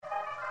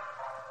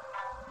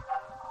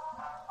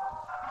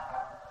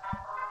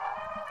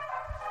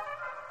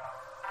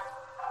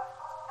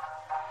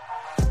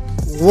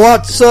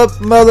What's up,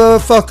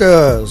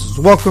 motherfuckers?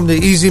 Welcome to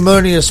Easy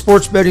Money, a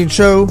sports betting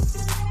show.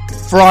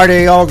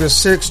 Friday,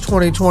 August 6,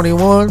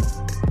 2021.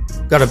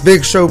 Got a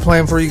big show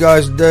planned for you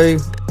guys today.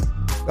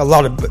 Got a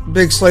lot of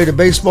big slate of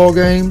baseball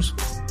games.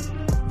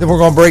 Then we're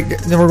gonna break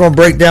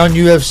down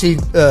UFC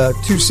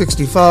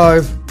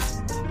 265.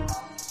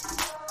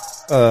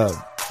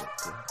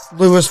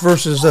 Lewis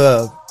versus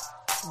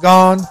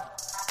Gane.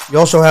 You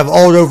also have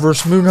Aldo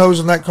versus Munoz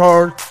on that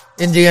card.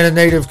 Indiana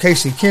native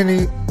Casey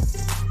Kenny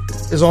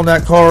is on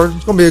that card.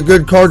 It's going to be a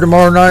good card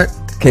tomorrow night.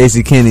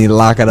 Casey Kenny,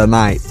 lock of the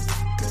night.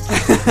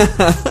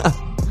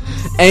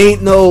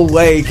 Ain't no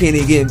way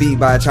Kenny getting beat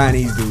by a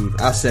Chinese dude.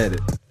 I said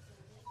it.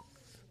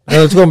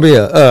 No, it's going to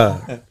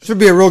be should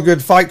be a real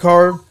good fight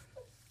card.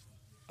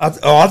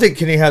 I think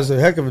Kenny has a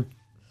heck of a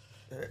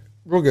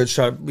real good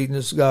shot at beating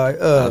this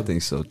guy. I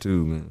think so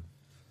too, man.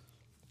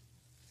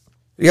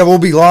 Yeah, we'll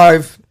be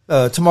live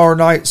tomorrow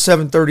night,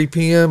 7:30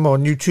 p.m.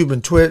 on YouTube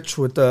and Twitch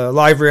with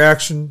live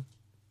reaction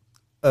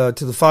to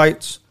the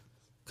fights.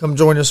 Come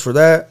join us for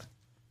that.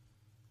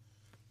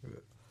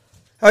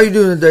 How you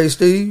doing today,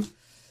 Steve?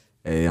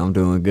 Hey, I'm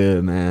doing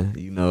good, man.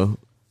 You know,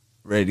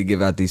 ready to give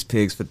out these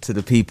picks to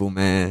the people,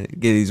 man.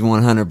 Get these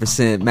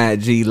 100% Matt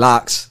G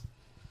locks.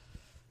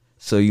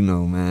 So, you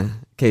know,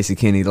 man, Casey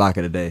Kenny, lock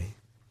of the day.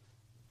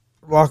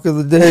 Lock of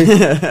the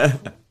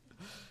day.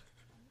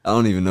 I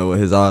don't even know what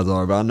his odds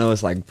are, but I know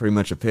it's like pretty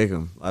much a pick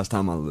 'em. Last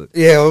time I looked.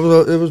 Yeah,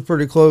 it was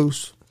pretty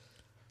close.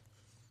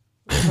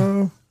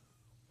 I'm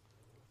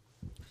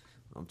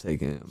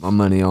taking my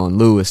money on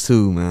Lewis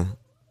too, man.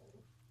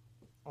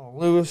 Oh,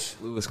 Lewis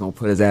gonna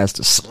put his ass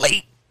to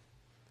sleep.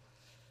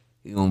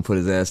 He gonna put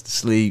his ass to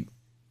sleep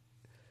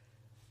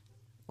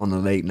on the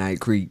late night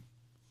creep.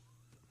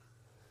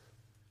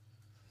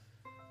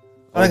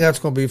 I think that's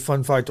gonna be a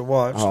fun fight to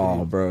watch. Oh,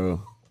 Steve.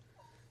 bro,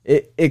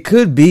 it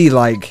could be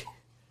like.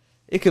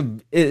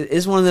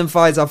 It's one of them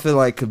fights I feel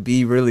like could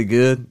be really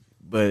good,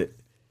 but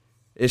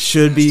it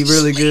should be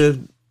really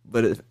good,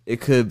 but it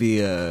could be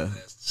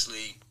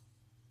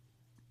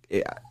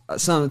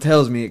something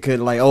tells me it could,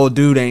 like, old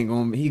dude ain't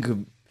gonna, he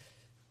could,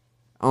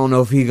 I don't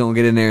know if he gonna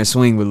get in there and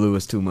swing with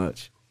Lewis too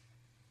much.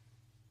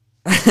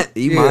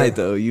 He might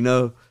though, you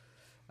know.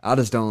 I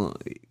just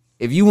don't.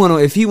 If he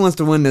wants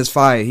to win this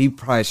fight, he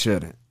probably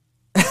shouldn't.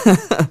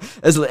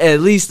 At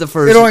least the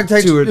first. It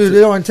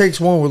only takes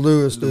one with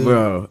Lewis, dude.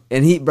 Bro,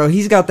 and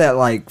he's got that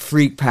like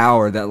freak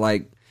power that,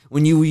 like,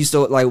 when you used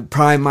to like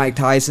prime Mike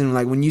Tyson,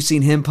 like when you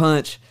seen him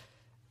punch,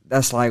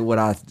 that's like what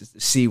I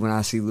see when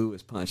I see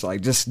Lewis punch,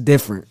 like just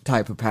different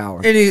type of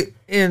power.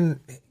 And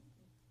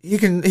he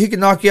can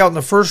knock you out in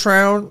the first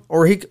round,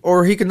 or he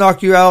can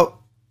knock you out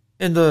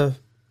in the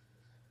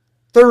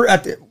third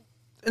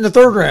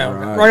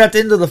round, right at the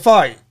end of the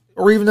fight,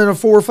 or even in the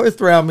fourth or fifth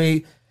round.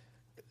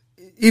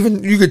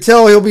 Even you could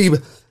tell he'll be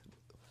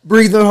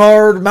breathing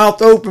hard,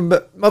 mouth open,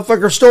 but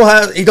motherfucker still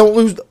he don't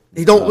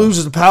lose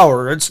his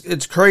power.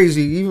 It's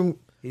crazy. Even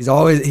he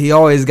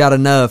always got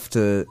enough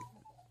to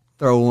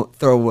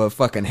throw a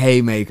fucking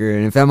haymaker,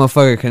 and if that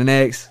motherfucker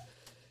connects,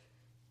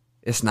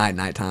 it's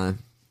night time.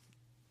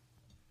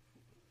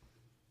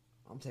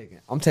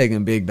 I'm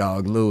taking big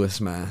dog Lewis,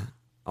 man,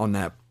 on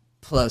that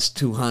plus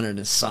 200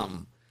 and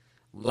something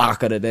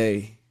lock of the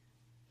day.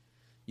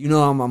 You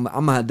know, I'm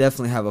gonna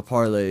definitely have a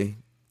parlay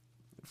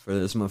for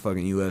this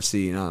motherfucking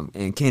UFC,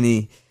 and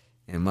Kenny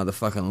and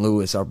motherfucking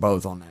Lewis are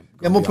both on that.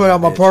 I'm gonna put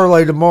out my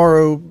parlay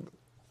tomorrow.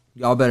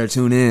 Y'all better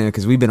tune in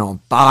because we've been on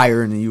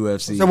fire in the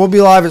UFC. So we'll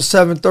be live at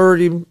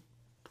 7:30.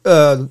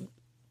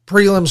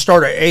 Prelims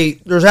start at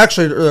 8. There's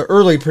actually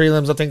early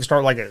prelims, I think,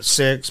 start like at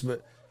 6,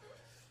 but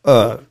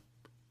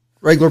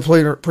regular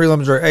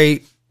prelims are at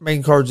 8.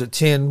 Main cards at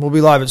 10. We'll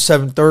be live at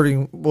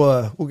 7:30.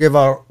 We can give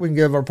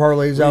our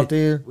parlays out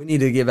there. We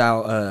need to give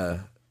out.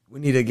 We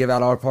need to give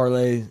out our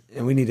parlay,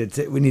 and we need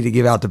to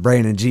give out the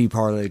Brandon G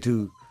parlay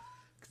too.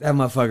 That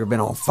motherfucker been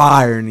on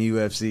fire in the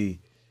UFC.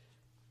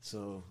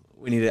 So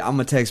I'm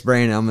gonna text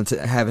Brandon. I'm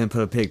gonna have him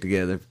put a pick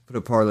together, put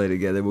a parlay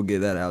together. We'll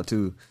get that out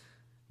too.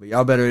 But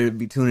y'all better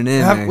be tuning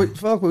in, man. We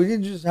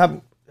can just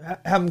have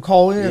him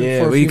call in.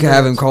 Yeah, we can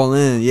have him call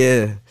in.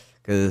 Yeah,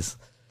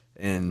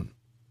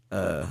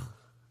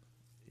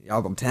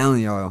 y'all, I'm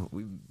telling y'all,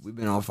 we've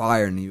been on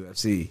fire in the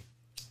UFC.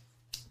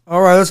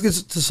 All right, let's get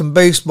to some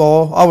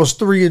baseball. I was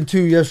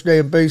 3-2 yesterday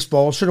in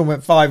baseball. Should have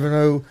went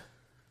 5-0.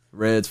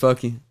 Reds,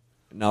 fuck you.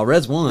 No,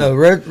 Reds won. No,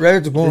 Reds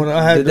won.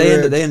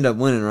 They ended up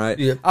winning, right?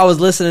 Yeah. I was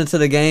listening to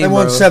the game. They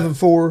won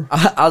 7-4.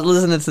 I was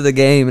listening to the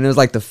game, and it was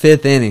like the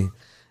 5th inning,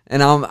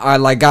 and I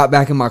like got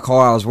back in my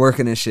car. I was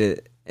working and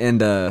shit,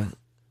 and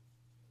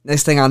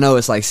next thing I know,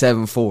 it's like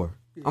 7-4.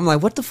 I'm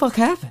like, what the fuck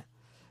happened?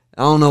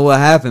 I don't know what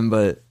happened,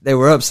 but they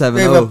were up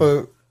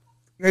 7-0.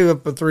 Gave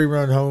up a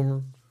 3-run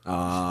homer.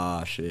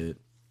 Ah, shit.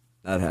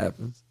 That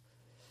happens.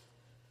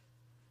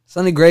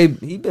 Sonny Gray,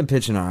 he been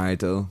pitching all right,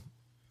 though.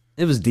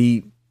 It was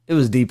deep. It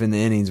was deep in the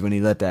innings when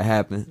he let that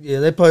happen. Yeah,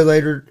 they play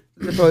later.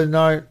 They play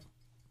tonight.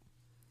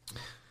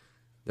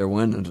 They're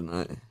winning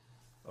tonight.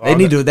 They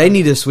need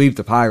to sweep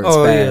the Pirates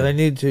bad. Yeah, they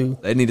need to.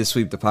 They need to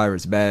sweep the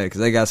Pirates bad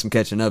because they got some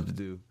catching up to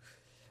do.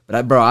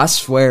 But I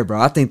swear,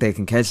 bro, I think they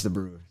can catch the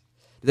Brewers.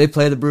 Do they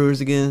play the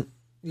Brewers again?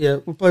 Yeah,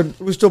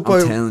 we still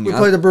play. We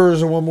play the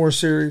Brewers in one more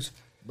series.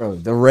 Bro,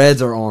 the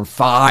Reds are on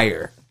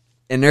fire,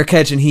 and they're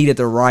catching heat at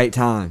the right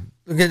time.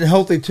 They're getting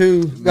healthy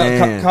too.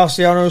 Got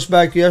Castellanos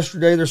back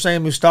yesterday. They're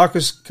saying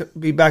Moustakas could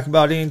be back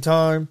about any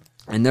time.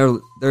 And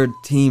their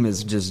team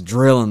is just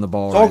drilling the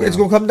ball. It's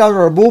going to come down to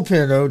our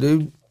bullpen, though,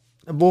 dude.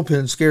 The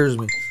bullpen scares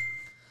me.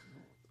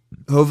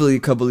 Hopefully, a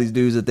couple of these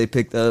dudes that they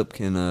picked up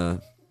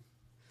can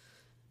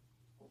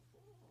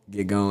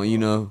get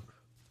going.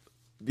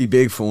 Be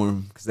big for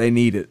them because they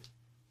need it.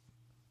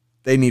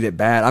 They need it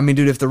bad. I mean,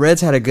 dude, if the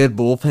Reds had a good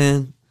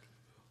bullpen,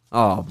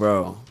 oh,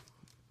 bro,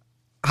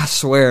 I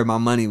swear my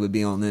money would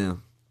be on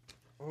them.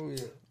 Oh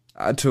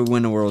yeah, to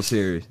win the World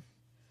Series.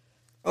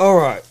 All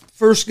right,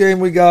 first game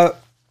we got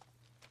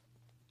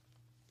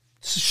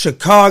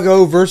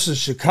Chicago versus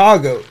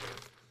Chicago.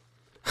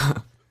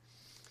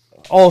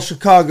 All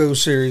Chicago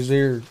series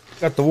here.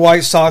 Got the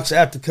White Sox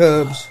at the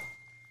Cubs.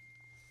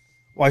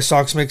 White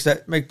Sox make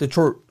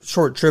the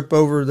short trip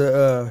over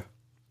the.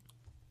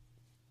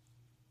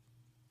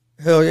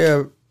 Hell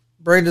yeah!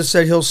 Brandon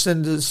said he'll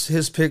send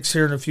his picks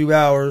here in a few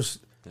hours.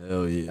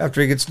 Hell yeah! After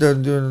he gets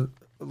done doing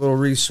a little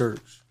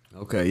research.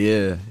 Okay,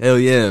 yeah, hell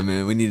yeah,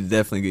 man. We need to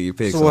definitely get your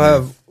picks. So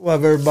we'll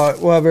have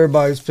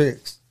everybody's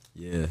picks.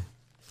 Yeah,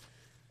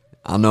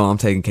 I know I'm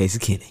taking Casey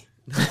Kenny.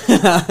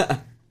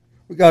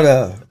 We got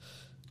a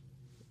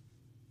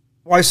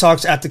White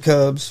Sox at the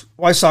Cubs.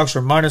 White Sox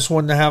are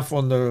 -1.5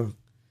 on the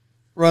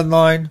run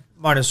line,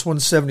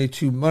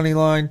 -172 money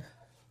line.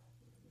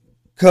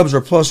 Cubs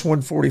are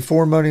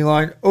 +144 money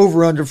line.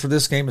 Over under for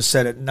this game is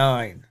set at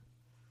 9.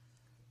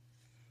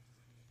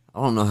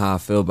 I don't know how I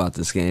feel about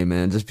this game,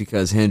 man. Just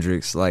because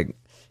Hendricks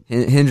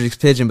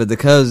pitching, but the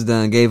Cubs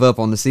done gave up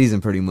on the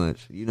season pretty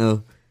much.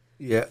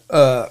 Yeah.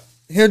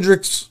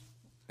 Hendricks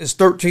is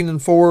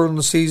 13-4 on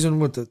the season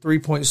with a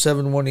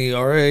 3.71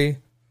 ERA.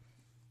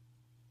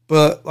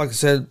 But like I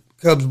said,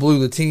 Cubs blew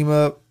the team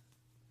up,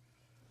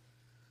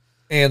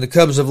 and the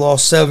Cubs have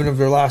lost 7 of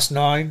their last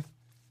 9.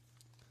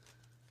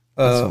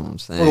 That's what I'm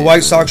saying. For the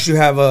White Sox, you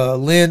have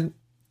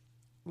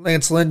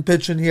Lance Lynn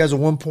pitching. He has a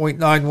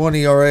 1.91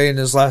 ERA in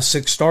his last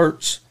 6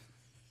 starts.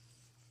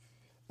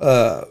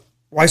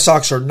 White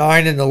Sox are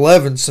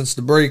 9-11 since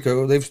the break.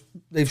 They've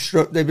been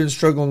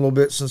struggling a little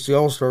bit since the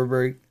All-Star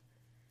break.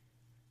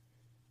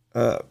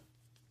 I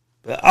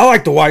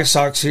like the White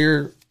Sox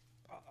here.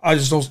 I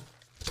just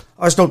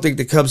don't think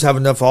the Cubs have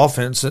enough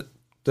offense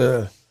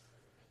to.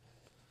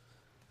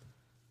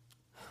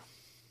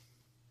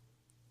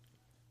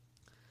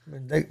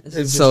 They've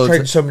just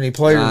traded so many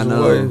players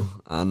away.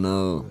 I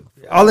know.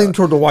 I lean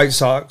toward the White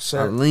Sox.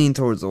 I lean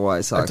towards the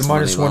White Sox. At the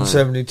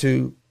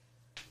 -172.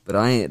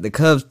 But the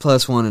Cubs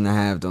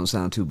 +1.5 don't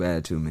sound too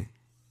bad to me.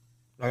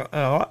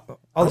 I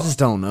just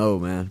don't know,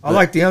 man. I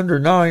like the under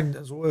 9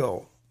 as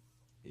well.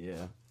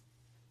 Yeah.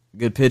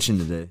 Good pitching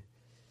today.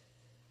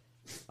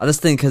 I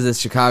just think because it's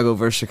Chicago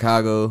versus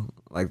Chicago,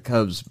 like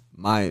Cubs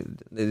they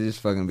just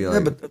fucking be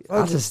like,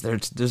 they're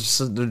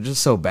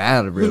just so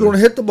bad. Really. Who's going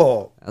to hit the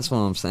ball? That's what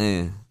I'm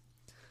saying.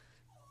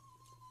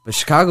 But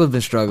Chicago's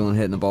been struggling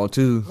hitting the ball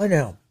too. I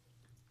know.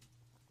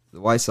 The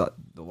White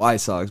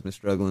Sox been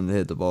struggling to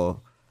hit the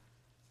ball.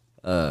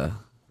 Yeah,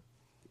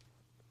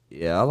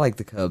 I like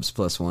the Cubs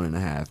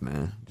 +1.5,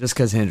 man. Just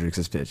because Hendricks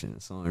is pitching.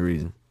 That's the only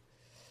reason.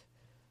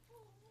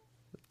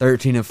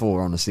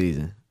 13-4 on the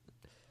season.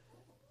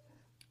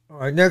 All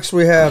right, next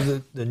we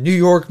have the New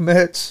York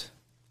Mets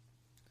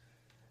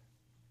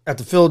at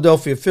the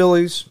Philadelphia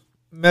Phillies.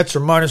 Mets are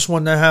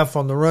 -1.5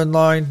 on the run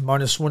line,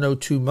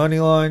 -102 money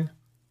line.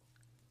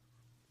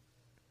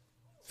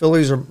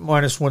 Phillies are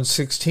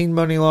 -116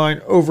 money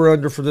line. Over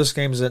under for this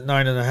game is at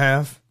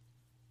 9.5.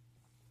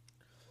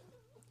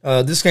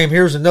 This game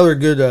here is another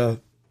good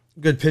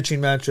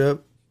pitching matchup.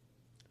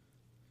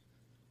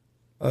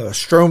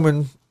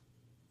 Stroman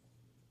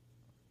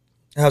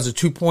has a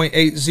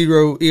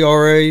 2.80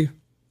 ERA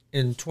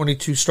in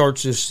 22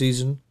 starts this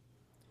season.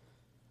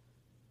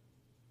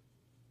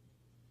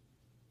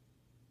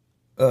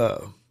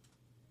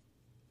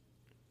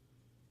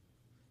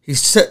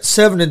 He's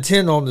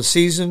 7-10 on the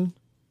season,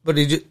 but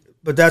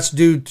that's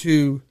due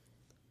to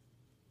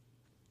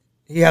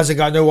he hasn't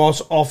got no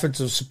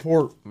offensive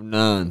support.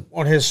 None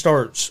on his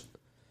starts.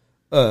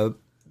 But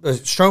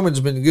Stroman's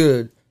been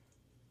good,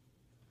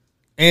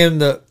 and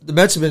the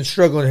Mets have been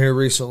struggling here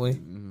recently.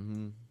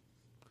 Mm-hmm.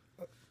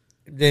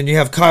 Then you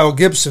have Kyle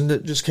Gibson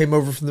that just came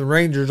over from the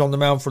Rangers on the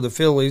mound for the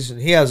Phillies, and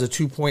he has a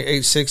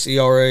 2.86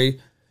 ERA,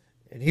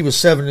 and he was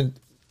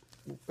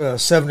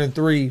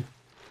 7-3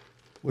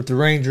 with the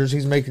Rangers.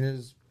 He's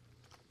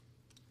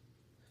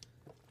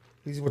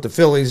with the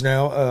Phillies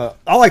now.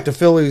 I like the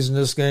Phillies in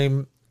this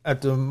game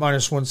at the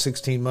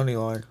 -116 money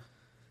line.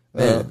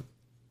 I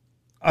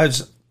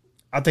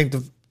think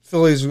the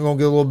Phillies are going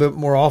to get a little bit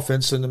more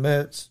offense than the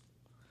Mets.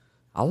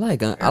 I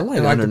like under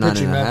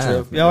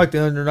 9.5. Yeah, I like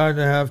the under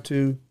 9.5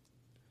 too.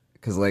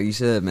 Because, like you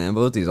said, man,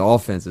 both these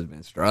offenses have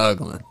been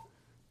struggling.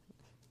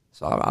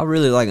 So I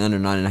really like under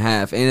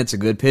 9.5, and it's a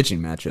good pitching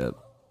matchup.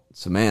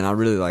 So, man, I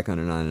really like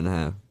under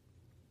 9.5.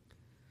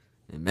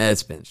 And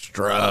Mets been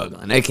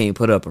struggling. They can't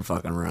put up a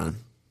fucking run.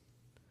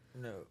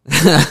 No.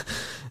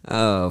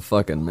 Oh,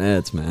 fucking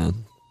Mets,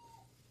 man.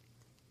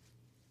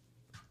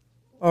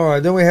 All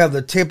right, then we have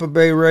the Tampa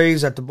Bay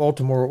Rays at the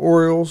Baltimore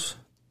Orioles.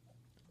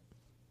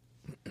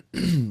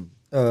 Rays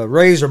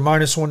are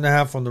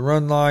 -1.5 on the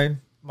run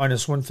line,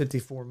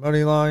 -154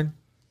 money line.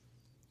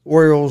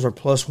 Orioles are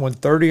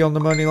 +130 on the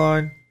money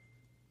line.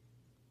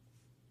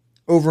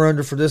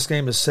 Over-under for this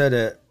game is set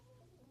at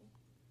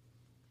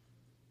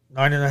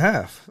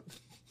 9.5.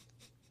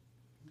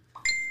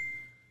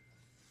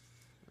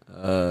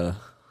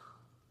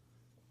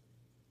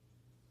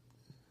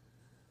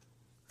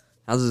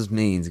 How's this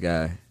Means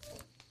guy?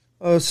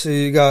 Let's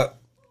see. You got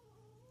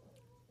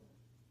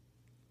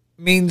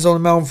Means on the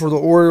mound for the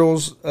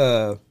Orioles.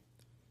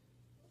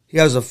 He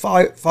has a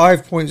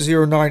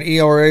 5.09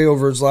 ERA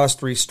over his last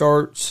 3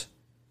 starts.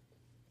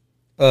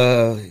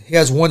 He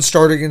has 1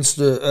 start against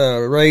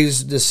the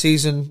Rays this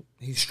season.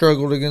 He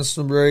struggled against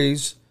the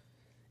Rays.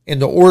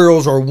 And the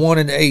Orioles are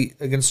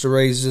 1-8 against the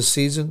Rays this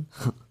season.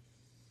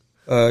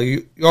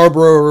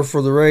 Yarbrough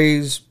for the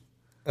Rays.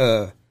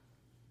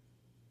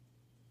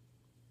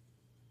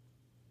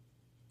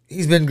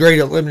 He's been great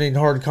at limiting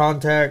hard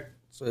contact.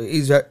 So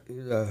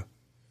I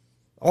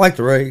like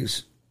the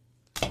Rays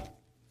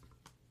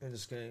in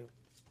this game.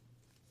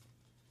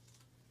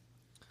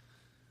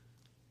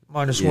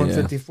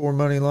 -154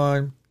 money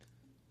line.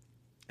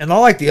 And I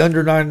like the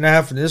under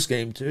 9.5 in this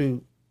game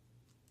too.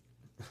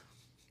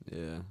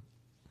 Yeah.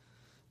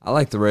 I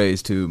like the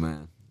Rays too,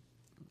 man.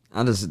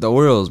 The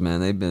Orioles, man,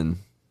 they've been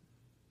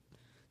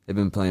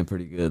playing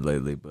pretty good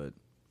lately, but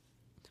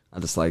I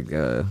just like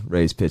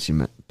Rays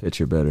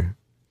pitcher better.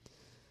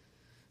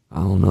 I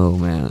don't know,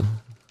 man.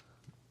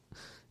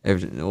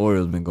 The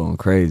Orioles been going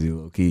crazy,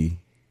 low key.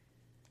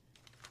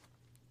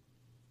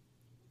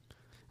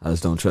 I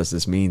just don't trust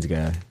this Means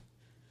guy.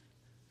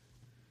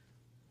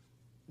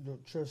 You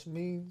don't trust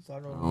Means? I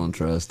don't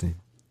trust him.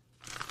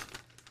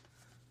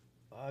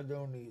 I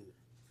don't either.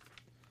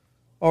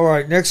 All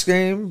right, next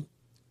game.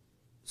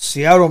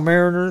 Seattle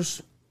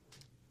Mariners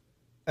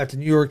at the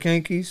New York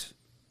Yankees.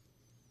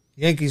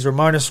 Yankees are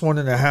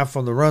 -1.5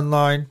 on the run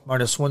line,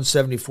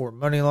 -174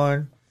 money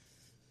line.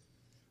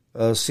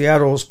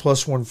 Seattle's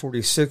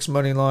 +146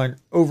 money line.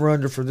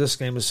 Over-under for this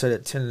game is set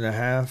at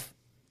 10.5.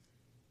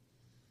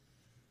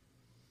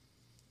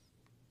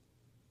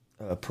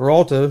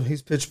 Peralta,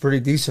 he's pitched pretty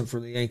decent for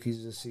the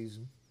Yankees this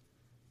season.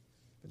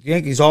 But the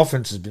Yankees'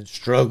 offense has been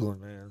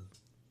struggling, man.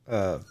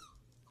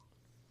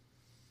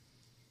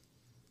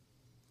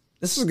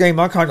 This is a game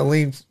I kind of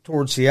lean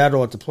towards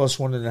Seattle at the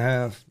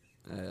 +1.5.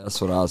 Yeah,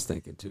 that's what I was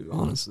thinking too,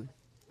 honestly.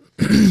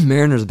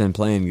 Mariners have been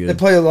playing good. They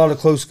play a lot of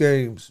close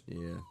games.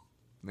 Yeah.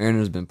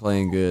 Mariners been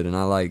playing good, and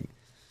I like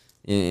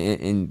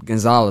and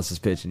Gonzalez is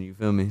pitching, you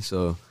feel me?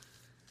 So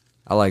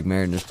I like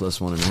Mariners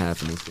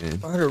 +1.5 in this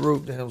game. I had it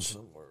wrote down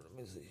somewhere. Let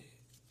me see.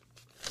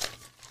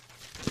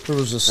 There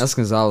was That's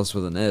Gonzalez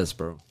with an S,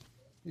 bro.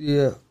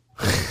 Yeah.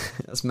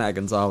 That's Matt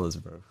Gonzalez,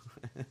 bro.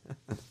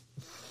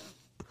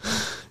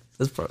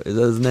 Is that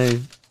his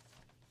name?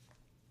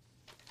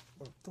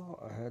 I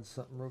thought I had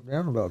something wrote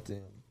down about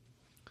them.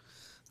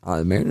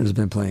 The Mariners have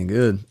been playing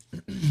good.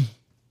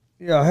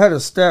 Yeah, I had a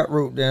stat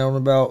wrote down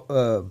about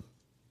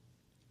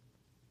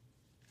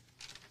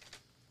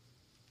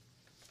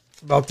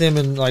them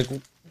in like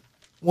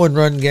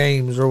 1-run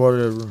games or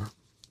whatever.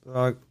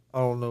 I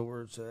don't know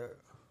where it's at.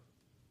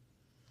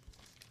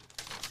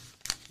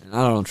 And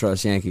I don't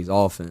trust Yankees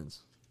offense.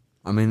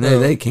 I mean,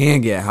 they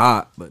can get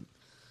hot, but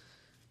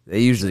they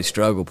usually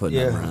struggle putting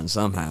up runs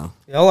somehow.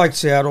 Yeah, I like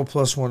Seattle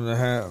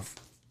 +1.5.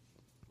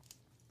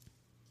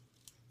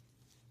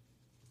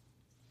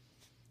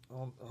 I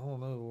don't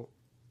know.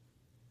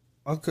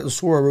 I could have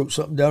swore I wrote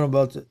something down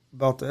about that.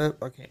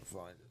 I can't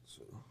find it.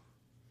 So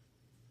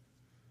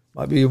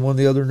might be in one of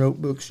the other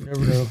notebooks. You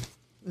never know.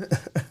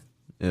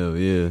 Oh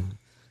yeah,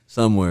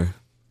 somewhere.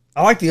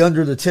 I like the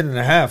under the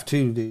 10.5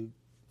 too, dude.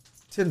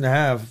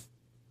 10.5.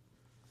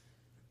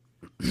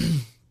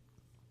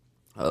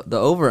 The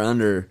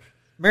over-under.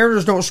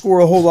 Mariners don't score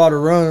a whole lot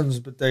of runs,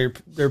 but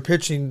their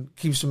pitching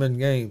keeps them in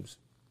games.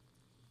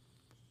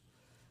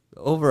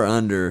 The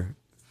over-under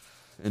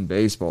in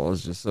baseball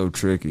is just so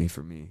tricky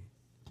for me.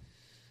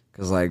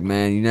 Because, like,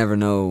 man, you never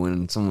know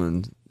when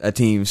a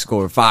team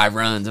scored 5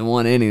 runs in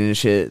 1 inning and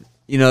shit.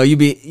 You know, it'd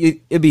be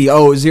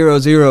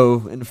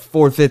 0-0 in the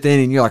 4th, 5th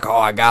inning. You're like, oh,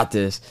 I got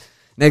this.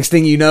 Next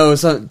thing you know,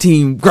 some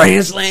team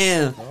grand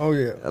slam. Oh,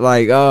 yeah.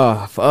 Like,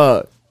 oh,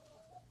 fuck.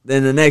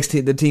 Then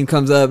the team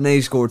comes up and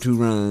they score 2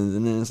 runs.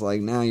 And then it's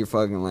like, now you're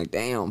fucking like,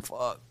 damn,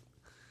 fuck.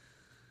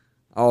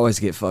 I always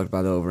get fucked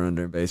by the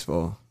over-under in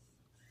baseball.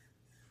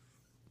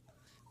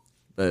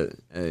 But,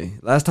 hey,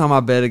 last time I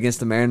bet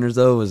against the Mariners,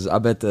 though, was I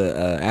bet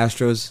the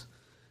Astros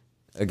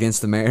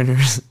against the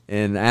Mariners.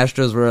 And the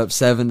Astros were up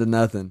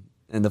 7-0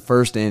 in the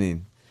 1st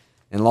inning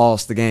and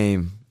lost the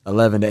game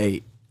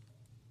 11-8.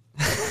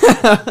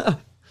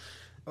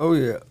 Oh,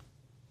 yeah.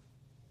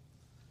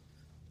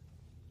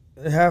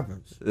 It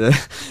happens.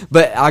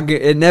 But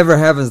it never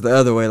happens the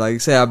other way.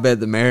 Like, say I bet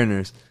the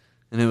Mariners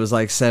and it was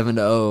like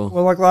 7-0.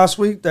 Well, like last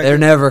week, They're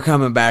never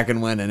coming back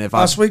and winning.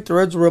 Last week the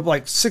Reds were up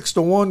like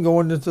 6-1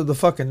 going into the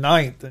fucking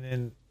ninth, and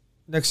then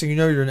next thing you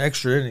know, you're in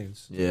extra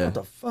innings. Yeah. What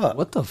the fuck?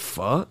 What the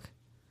fuck?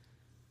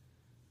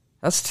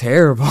 That's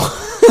terrible.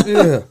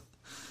 Yeah.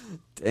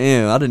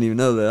 Damn, I didn't even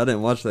know that. I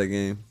didn't watch that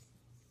game.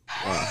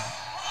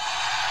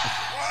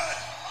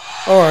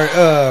 All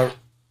right.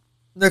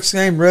 Next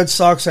game, Red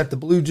Sox at the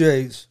Blue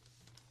Jays.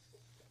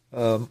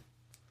 Blue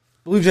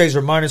Jays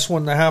are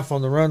 -1.5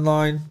 on the run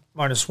line,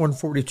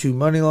 -142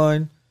 money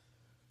line.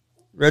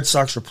 Red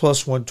Sox are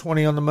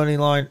 +120 on the money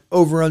line.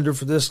 Over under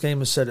for this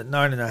game is set at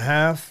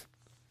 9.5.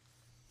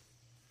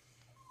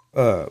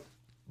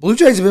 Blue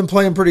Jays have been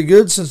playing pretty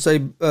good since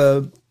they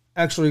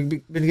actually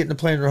been getting to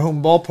play in their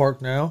home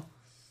ballpark now.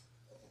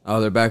 Oh,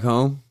 they're back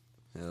home?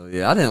 Hell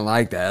yeah. I didn't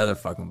like that other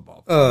fucking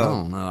ball. I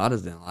don't know. I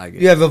just didn't like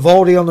it. You have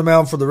Eovaldi on the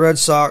mound for the Red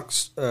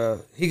Sox.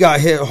 He got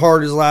hit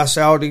hard his last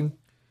outing,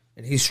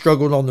 and he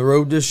struggled on the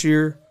road this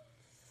year.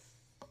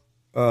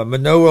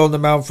 Manoah on the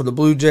mound for the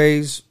Blue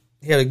Jays.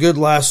 He had a good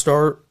last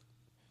start.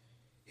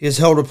 He has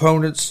held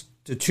opponents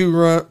to two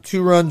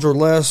runs or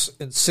less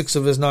in 6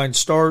 of his 9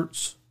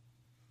 starts.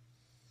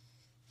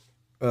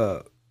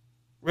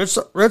 Red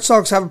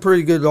Sox have a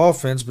pretty good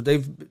offense, but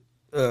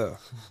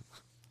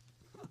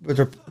but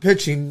their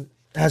pitching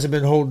hasn't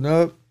been holding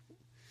up.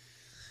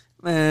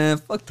 Man,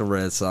 fuck the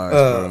Red Sox,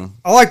 bro.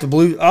 I like the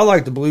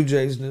Blue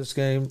Jays in this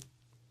game.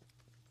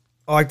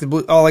 I like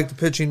the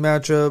pitching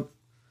matchup.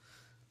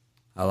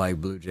 I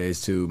like Blue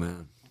Jays too,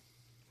 man.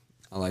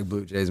 I like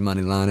Blue Jays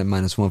money line at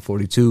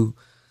 -142.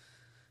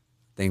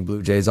 I think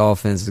Blue Jays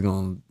offense is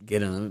gonna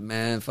get in.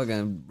 Man,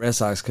 fucking Red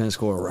Sox couldn't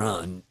score a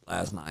run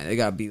last night. They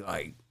gotta be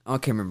like, I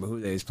can't remember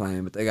who they was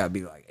playing, but they gotta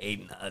be like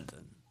 8-0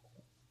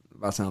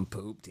 about some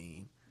poop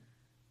team.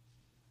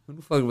 Who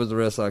the fuck was the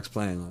Red Sox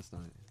playing last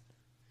night?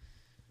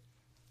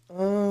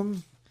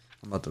 I'm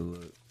about to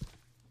look.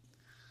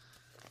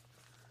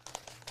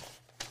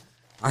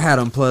 I had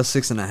them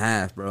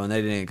 +6.5, bro, and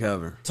they didn't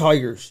cover.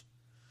 Tigers.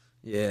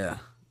 Yeah.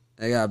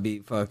 They gotta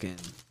beat fucking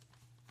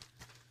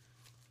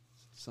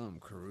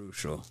something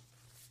crucial.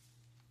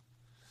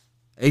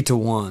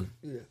 8-1.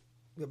 Yeah.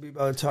 They'll be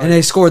by the Tigers. And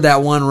they scored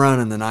that 1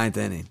 run in the 9th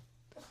inning.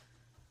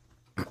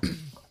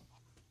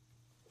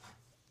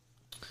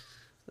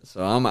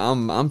 So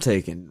I'm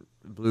taking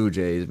Blue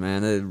Jays,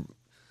 man. The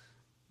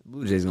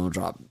Blue Jays gonna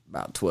drop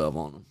about 12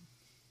 on them.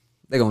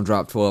 They're gonna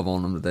drop 12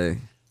 on them today.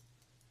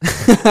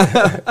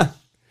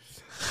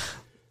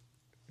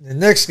 The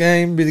next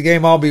game will be the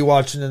game I'll be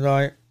watching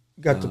tonight.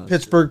 Got the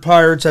Pittsburgh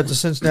Pirates at the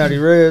Cincinnati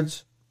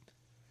Reds.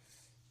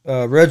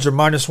 Reds are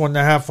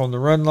 -1.5 on the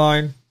run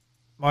line,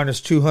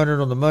 -200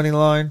 on the money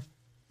line.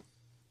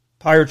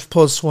 Pirates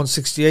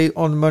 +168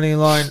 on the money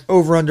line.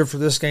 Over under for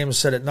this game is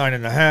set at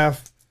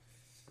 9.5.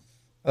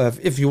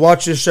 If you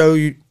watch this show,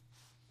 you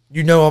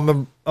know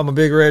I'm a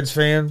big Reds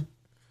fan.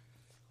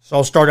 So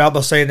I'll start out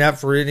by saying that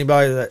for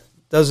anybody that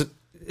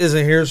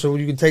isn't here. So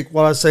you can take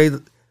what I say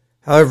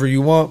however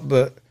you want,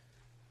 but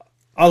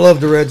I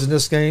love the Reds in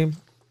this game.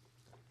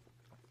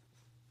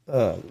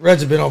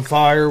 Reds have been on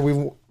fire.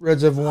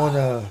 Reds have won.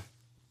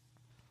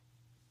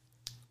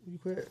 You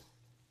quit.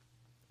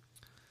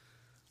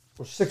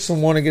 We're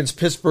 6-1 against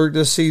Pittsburgh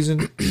this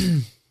season.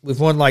 We've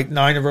won like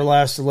 9 of our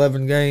last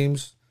 11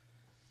 games.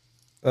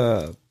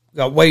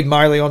 Got Wade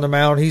Miley on the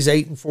mound. He's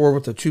 8-4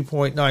 with a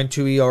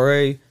 2.92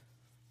 ERA.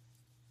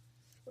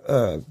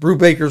 Brew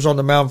Baker's on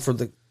the mound for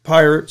the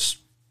Pirates.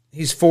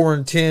 He's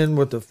 4-10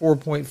 with a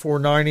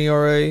 4.49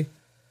 ERA.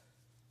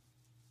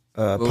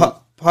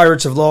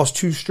 Pirates have lost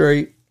 2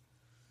 straight.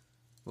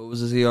 What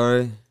was his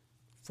ERA?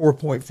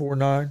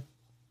 4.49.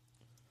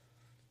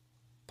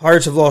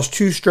 Pirates have lost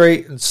 2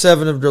 straight and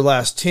 7 of their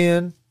last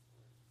 10.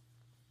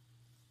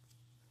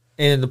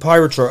 And the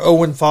Pirates are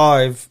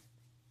 0-5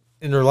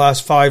 in their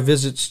last 5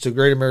 visits to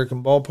Great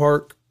American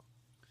Ballpark.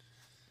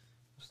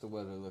 What's the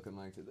weather looking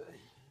like today?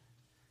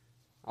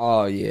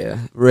 Oh,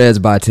 yeah. Reds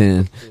by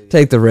 10.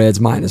 Take the Reds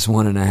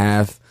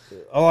 -1.5.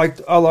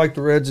 I like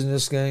the Reds in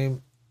this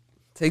game.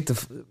 Take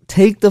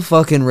the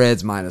fucking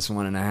Reds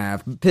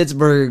 -1.5.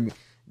 Pittsburgh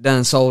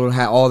done sold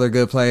all their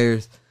good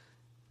players.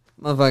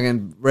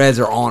 Motherfucking Reds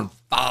are on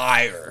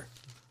fire.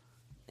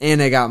 And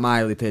they got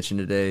Miley pitching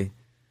today.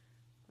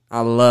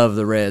 I love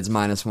the Reds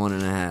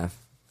 -1.5.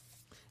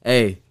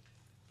 Hey,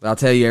 but I'll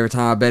tell you, every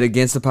time I bet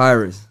against the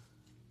Pirates,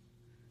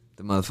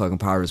 the motherfucking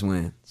Pirates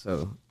win.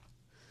 So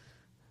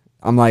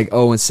I'm like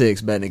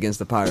 0-6 betting against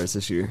the Pirates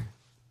this year.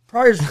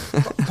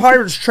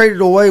 Pirates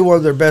traded away one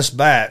of their best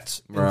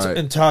bats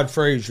in Todd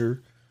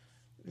Frazier.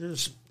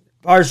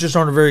 Pirates just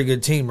aren't a very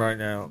good team right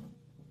now.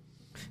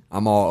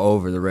 I'm all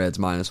over the Reds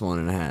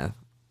 -1.5.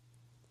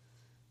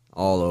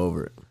 All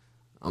over it.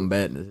 I'm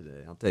betting it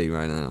today. I'll tell you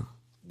right now.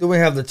 Then we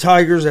have the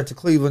Tigers at the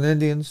Cleveland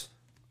Indians.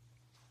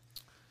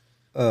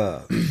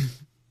 Am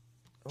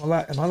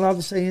I allowed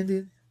to say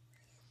Indian?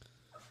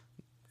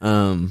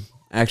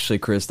 Actually,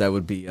 Chris, that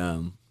would be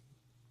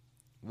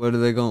What are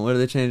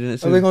they changing it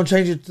to? Are they going to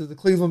change it to the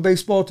Cleveland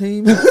baseball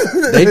team?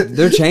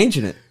 They're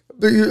changing it.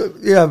 But you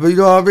know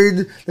what I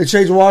mean? They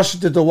changed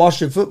Washington to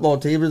Washington football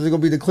team. Is it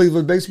going to be the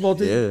Cleveland baseball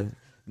team? Yeah.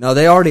 No,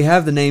 they already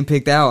have the name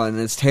picked out, and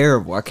it's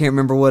terrible. I can't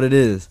remember what it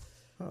is.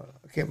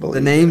 I can't believe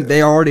the name. that.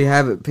 They already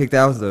have it picked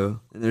out though,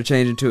 and they're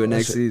changing to it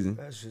next season.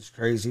 That's just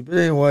crazy. But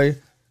anyway,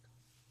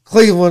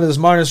 Cleveland is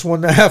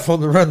 -1.5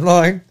 on the run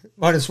line,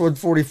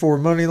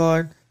 -144 money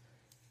line.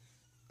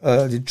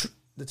 The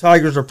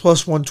Tigers are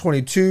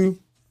 +122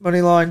 money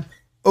line.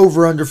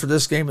 Over under for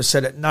this game is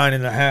set at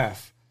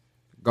 9.5.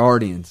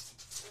 Guardians,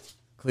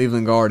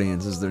 Cleveland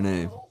Guardians is their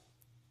name.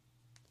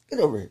 Get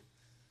over here.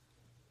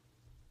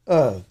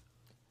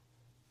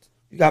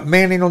 You got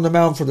Manning on the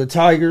mound for the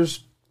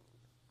Tigers.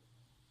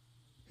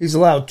 He's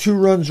allowed 2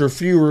 runs or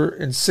fewer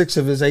in 6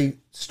 of his 8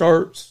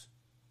 starts.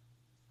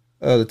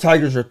 The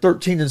Tigers are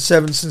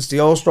 13-7 since the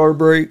All-Star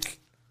break,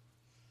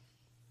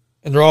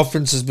 and their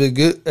offense has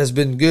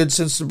been good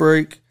since the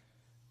break.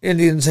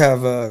 Indians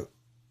have,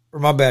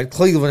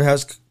 Cleveland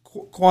has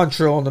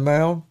Quantrill on the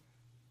mound.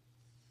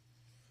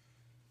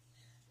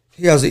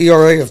 He has an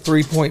ERA of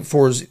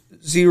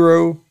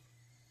 3.40.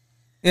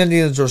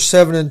 Indians are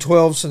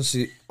 7-12 since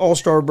the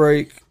All-Star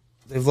break.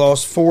 They've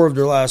lost 4 of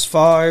their last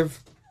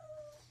 5.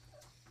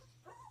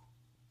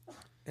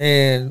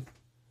 And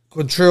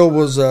Quantrill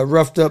was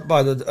roughed up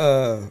by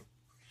the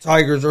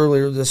Tigers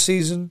earlier this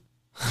season.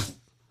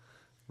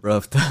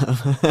 Roughed up.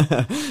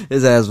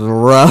 His ass was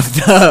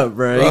roughed up,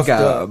 bro. He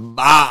got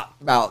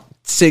about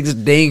 6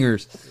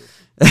 dingers.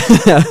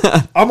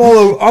 I'm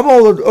all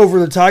over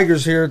the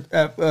Tigers here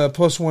at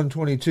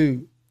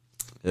 +122.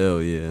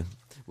 Hell yeah.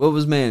 What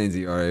was Manning's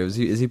ERA? Is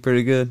he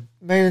pretty good?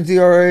 Manning's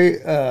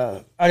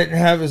ERA, I didn't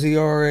have his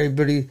ERA,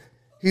 but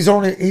he's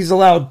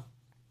allowed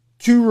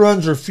 2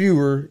 runs or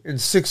fewer in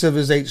 6 of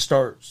his 8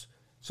 starts.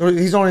 So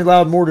he's only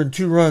allowed more than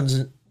 2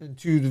 runs in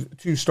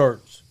two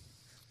starts.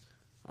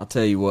 I'll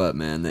tell you what,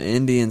 man. The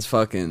Indians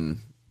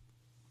fucking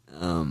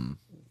their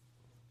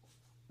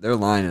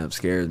lineup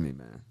scares me,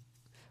 man.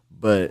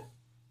 But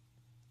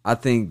I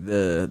think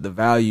the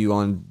value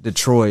on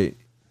Detroit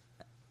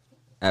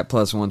at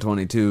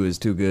 +122 is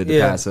too good to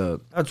pass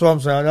up. That's what I'm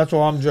saying. That's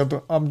why I'm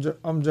jumping.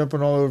 I'm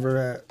jumping all over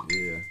that.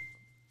 Yeah,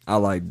 I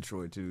like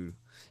Detroit too,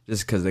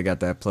 just because they got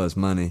that plus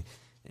money,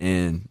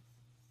 and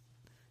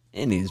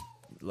Indians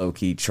low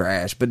key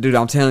trash. But dude,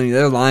 I'm telling you,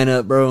 their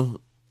lineup, bro,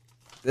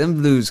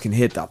 them dudes can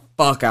hit the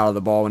fuck out of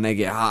the ball when they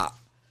get hot.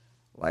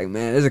 Like,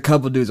 man, there's a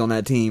couple dudes on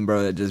that team,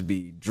 bro, that just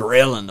be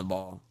drilling the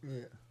ball.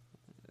 Yeah.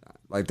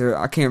 Like,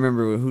 I can't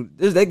remember who.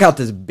 They got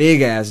this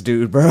big ass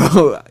dude,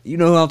 bro. You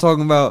know who I'm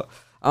talking about?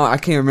 I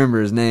can't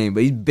remember his name,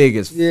 but he's big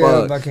as fuck.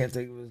 Yeah, I can't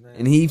think of his name.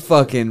 And he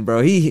fucking,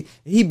 bro, he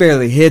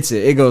barely hits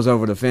it. It goes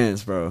over the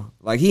fence, bro.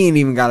 Like, he ain't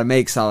even got to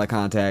make solid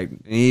contact,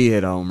 and he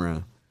hit a home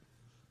run.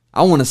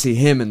 I want to see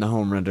him in the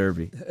home run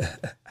derby.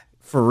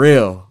 For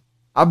real.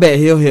 I bet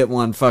he'll hit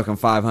one fucking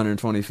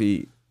 520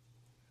 feet.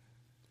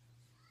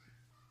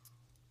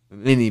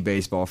 Any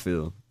baseball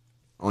field.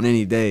 On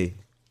any day.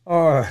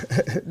 All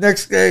right.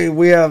 Next game,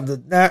 we have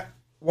the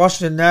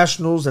Washington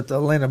Nationals at the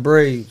Atlanta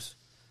Braves.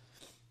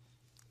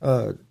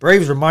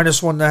 Braves are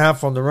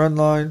 -1.5 on the run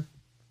line,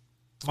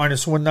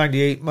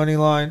 -198 money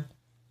line.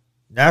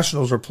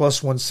 Nationals are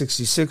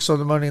 +166 on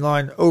the money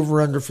line.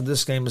 Over under for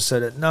this game is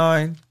set at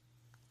 9.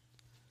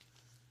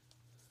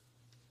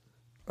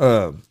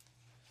 You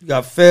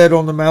got Fed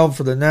on the mound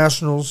for the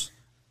Nationals.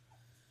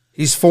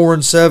 He's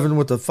 4-7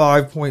 with a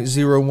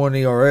 5.01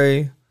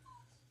 ERA.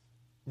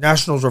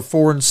 Nationals are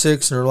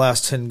 4-6 in their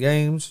last 10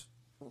 games.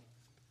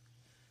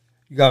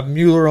 You got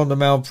Mueller on the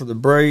mound for the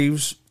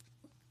Braves.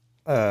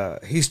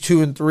 He's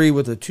 2-3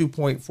 with a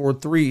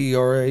 2.43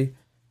 ERA.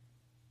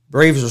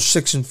 Braves are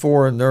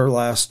 6-4 in their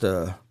last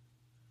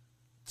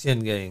 10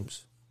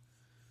 games.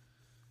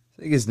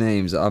 I think his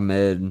name's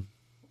Ahmed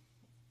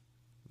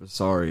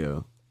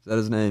Rosario. Is that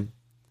his name?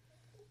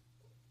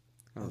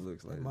 Oh, it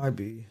looks like it might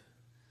be.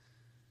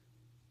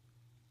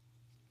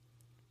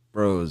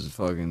 Bro is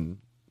fucking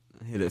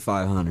hit at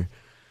 500.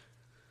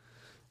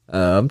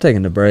 I'm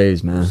taking the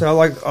Braves, man. So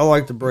I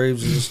like the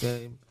Braves in this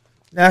game.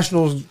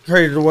 Nationals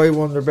traded away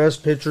one of their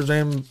best pitchers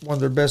and one of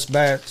their best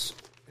bats.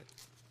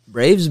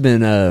 Braves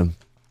been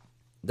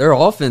their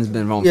offense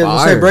been on fire.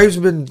 Yeah, say Braves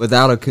have been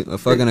without a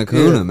fucking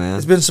Acuna, man.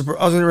 It's been.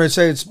 I was going to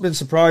say it's been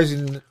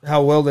surprising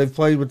how well they've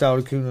played without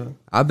Acuna.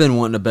 I've been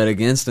wanting to bet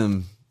against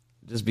them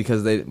just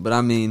because but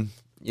I mean,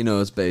 you know,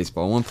 it's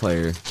baseball, one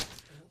player.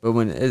 But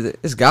when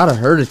it's got to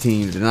hurt a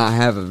team to not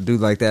have a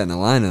dude like that in the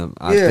lineup,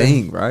 I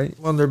think, right?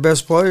 One of their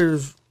best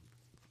players,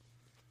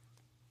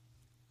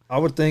 I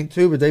would think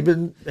too. But they've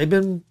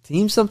been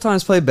teams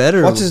sometimes play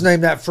better. What's his name?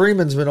 That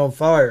Freeman's been on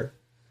fire.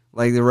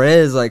 Like the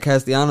Reds, like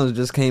Castellanos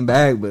just came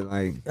back, but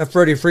like that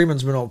Freddie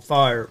Freeman's been on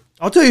fire.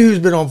 I'll tell you who's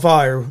been on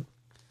fire.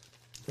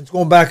 It's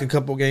going back a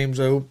couple games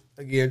though.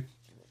 Again,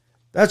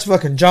 that's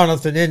fucking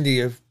Jonathan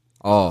India.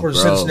 For the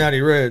Cincinnati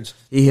Reds.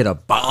 He hit a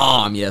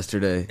bomb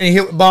yesterday. And he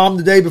hit a bomb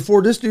the day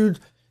before. This dude,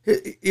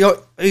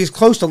 he's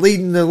close to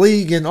leading the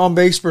league in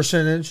on-base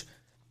percentage.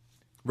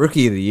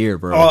 Rookie of the year,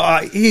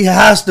 bro. He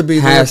has to be.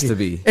 Has to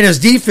be. And his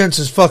defense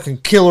is fucking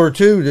killer,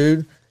 too,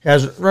 dude.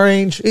 has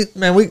range.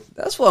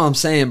 That's what I'm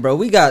saying, bro.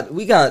 We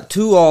got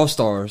 2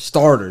 all-stars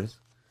starters,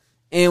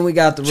 and we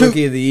got the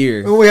rookie of the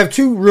year. We have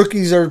 2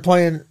 rookies that are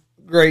playing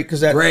great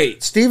because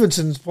Great.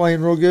 Stevenson's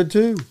playing real good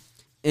too.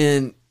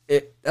 And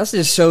that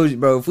just shows you,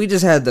 bro. If we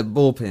just had the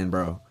bullpen,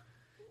 bro,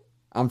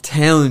 I'm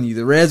telling you,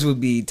 the Reds would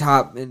be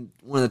one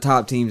of the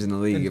top teams in the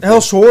league.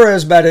 Hell,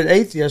 Suarez batted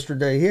 8th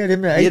yesterday. He had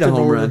him at 8th. He had a in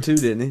home order. run too,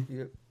 didn't he?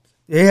 Yeah.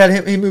 He had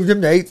him. He moved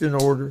him to 8th in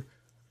order.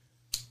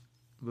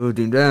 Moved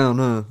him down,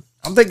 huh?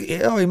 I'm thinking,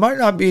 he might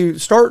not be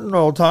starting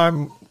all the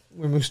time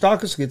when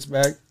Moustakas gets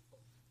back.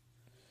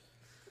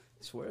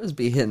 Suarez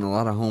be hitting a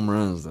lot of home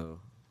runs though.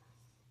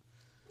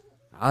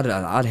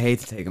 I'd hate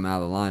to take him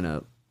out of the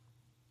lineup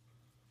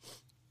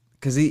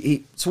because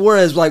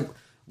Suarez, like,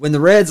 when the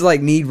Reds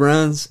like need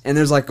runs and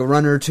there's like a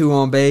runner or 2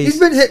 on base, he's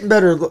been hitting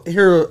better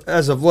here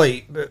as of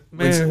late. But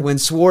man, when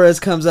Suarez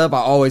comes up, I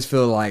always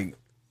feel like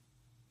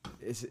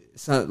it's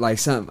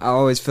something. I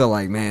always feel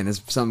like, man,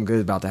 there's something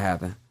good about to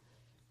happen.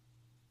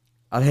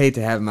 I'd hate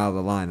to have him out of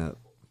the lineup.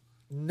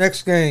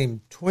 Next game,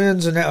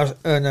 Twins and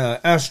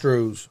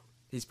Astros.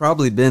 He's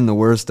probably been the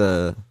worst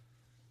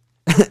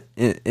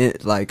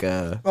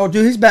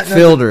he's batting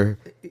fielder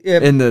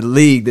in the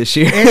league this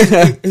year.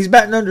 And he's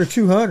batting under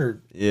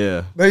 200.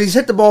 Yeah. But he's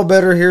hit the ball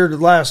better here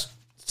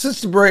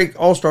since the break,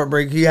 All-Star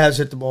break, he has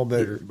hit the ball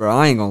better. Bro,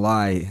 I ain't gonna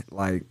lie.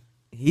 Like,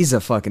 he's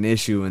a fucking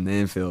issue in the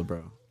infield,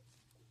 bro.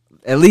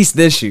 At least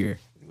this year.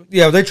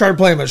 Yeah, they tried to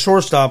play him at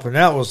shortstop, and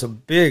that was a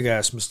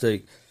big-ass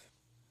mistake.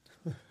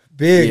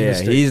 Big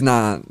mistake. Yeah, he's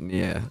not,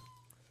 yeah.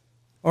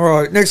 All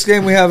right, next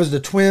game we have is the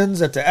Twins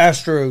at the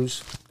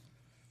Astros.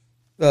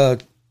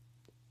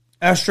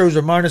 Astros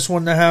are minus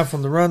 1.5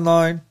 on the run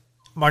line,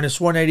 minus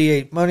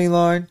 188 money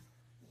line.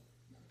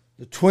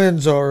 The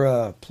Twins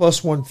are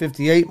plus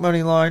 158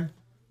 money line.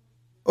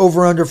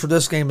 Over-under for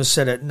this game is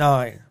set at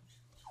 9.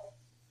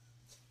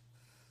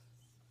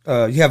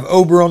 You have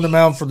Ober on the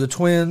mound for the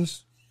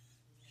Twins.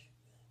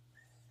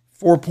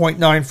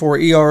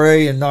 4.94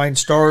 ERA and 9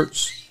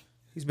 starts.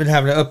 He's been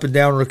having an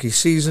up-and-down rookie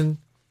season.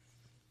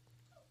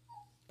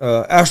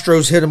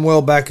 Astros hit him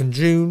well back in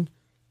June.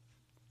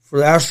 For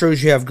the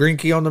Astros, you have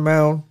Greinke on the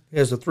mound. He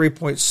has a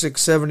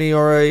 3.67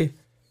 ERA.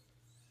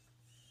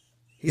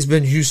 He's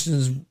been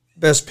Houston's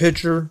best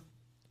pitcher.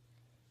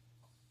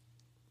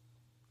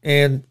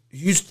 And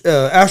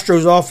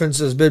Astros offense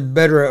has been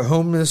better at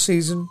home this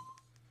season.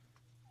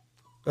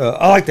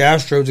 I like the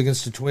Astros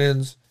against the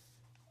Twins.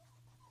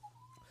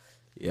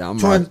 Yeah,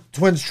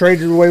 Twins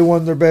traded away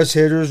one of their best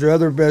hitters.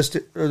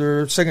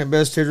 Their second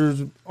best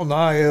hitters on the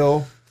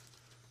IL.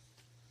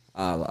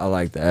 I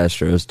like the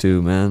Astros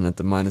too, man. At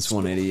the minus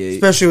 188,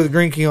 especially with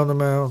Greinke on the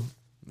mound.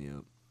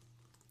 Yeah.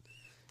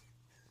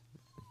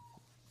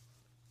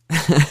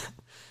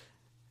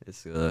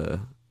 It's you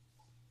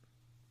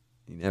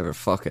never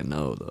fucking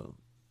know though.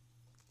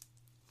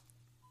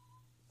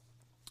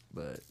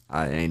 But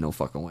I ain't no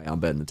fucking way I'm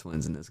betting the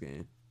Twins in this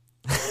game.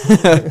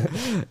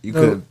 I ain't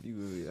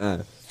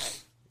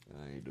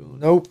doing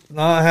Nope,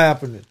 not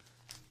happening.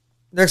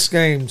 Next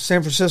game,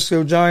 San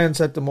Francisco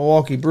Giants at the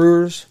Milwaukee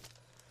Brewers.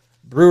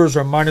 Brewers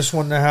are minus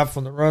 1.5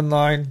 on the run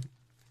line,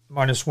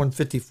 minus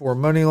 154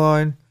 money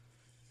line.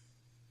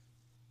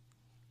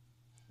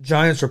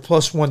 Giants are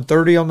plus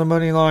 130 on the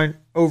money line.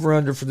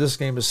 Over-under for this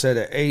game is set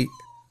at 8.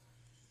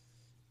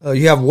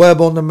 You have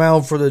Webb on the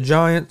mound for the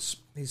Giants.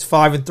 He's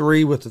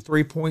 5-3 with a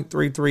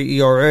 3.33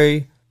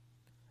 ERA.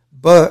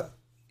 But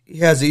he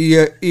has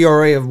an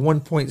ERA of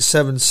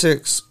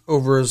 1.76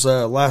 over his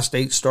last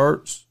 8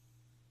 starts.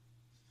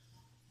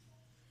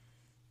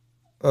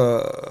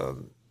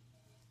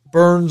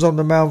 Burns on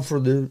the mound for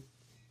the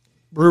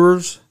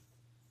Brewers.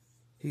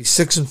 He's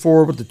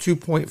 6-4 with a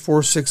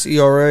 2.46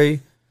 ERA.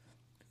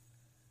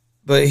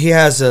 But he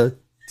has a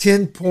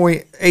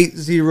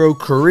 10.80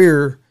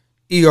 career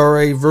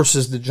ERA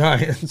versus the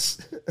Giants.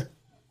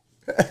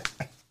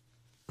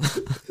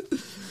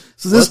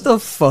 So what the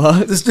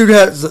fuck? This dude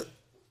has a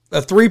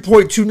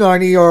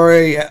 3.29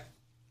 ERA.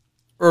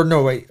 A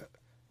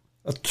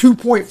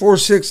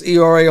 2.46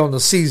 ERA on the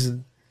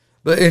season.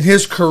 But in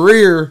his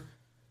career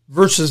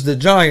versus the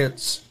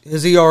Giants,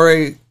 his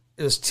ERA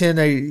is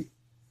 10.80.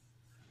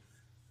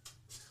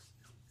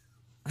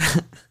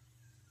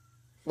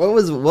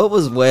 What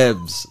was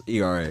Webb's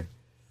ERA?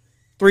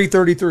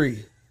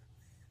 3.33.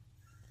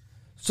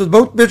 So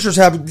both pitchers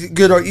have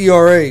good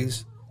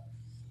ERAs.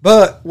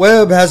 But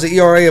Webb has an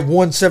ERA of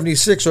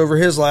 1.76 over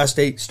his last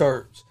 8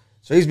 starts.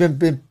 So he's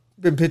been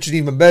pitching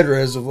even better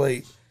as of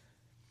late.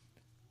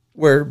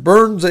 Where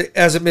Burns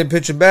hasn't been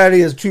pitching bad.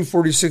 He has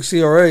 2.46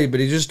 ERA, but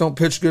he just don't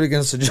pitch good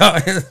against the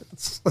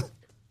Giants.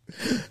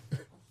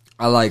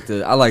 I like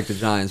the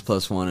Giants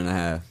plus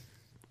 1.5.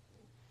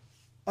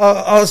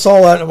 I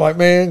saw that and I'm like,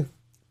 man,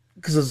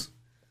 because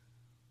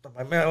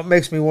it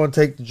makes me want to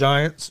take the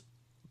Giants.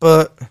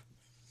 But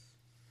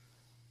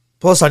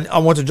plus, I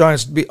want the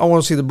Giants to I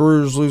want to see the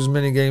Brewers lose as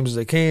many games as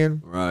they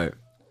can. Right.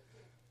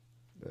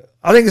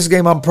 I think this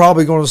game I'm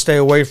probably going to stay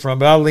away from,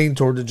 but I lean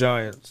toward the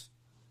Giants.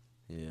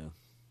 Yeah.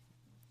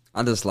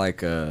 I just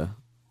like,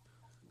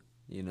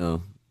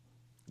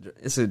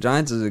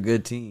 Giants is a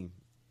good team,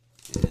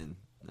 and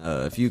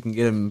if you can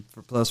get them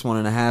for plus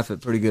 1.5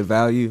 at pretty good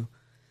value,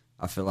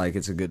 I feel like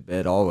it's a good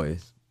bet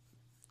always.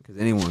 Because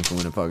anyone can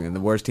win a fucking. The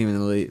worst team in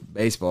the league,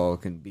 baseball,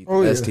 can beat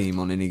the best team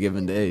on any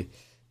given day.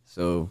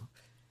 So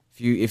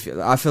if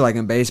I feel like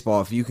in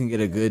baseball, if you can get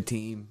a good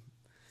team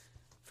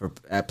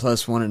at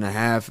plus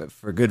 1.5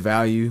 for good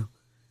value,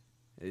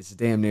 it's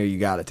damn near you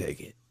got to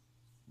take it.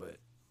 But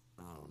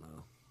I don't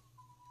know.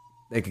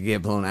 They could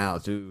get blown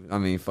out too. I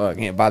mean, fuck,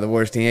 can't buy the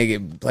worst team. They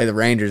could play the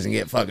Rangers and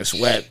get fucking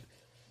swept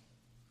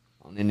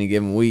on any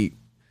given week.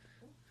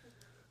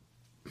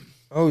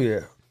 Oh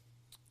yeah.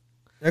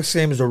 Next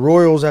game is the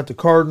Royals at the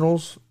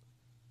Cardinals.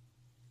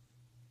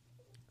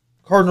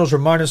 Cardinals are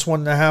minus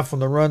 1.5 on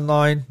the run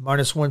line,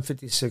 minus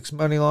 156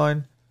 money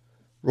line.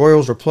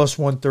 Royals are plus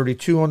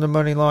 132 on the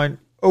money line.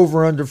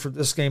 Over under for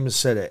this game is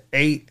set at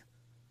 8.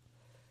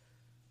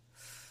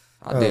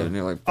 I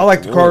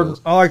like the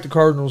Cardinals. I like the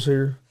Cardinals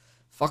here.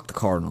 Fuck the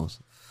Cardinals.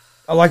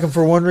 I like them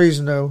for one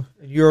reason though.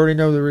 You already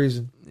know the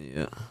reason.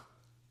 Yeah.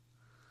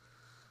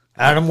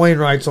 Adam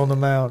Wainwright's on the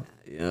mound.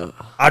 Yeah.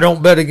 I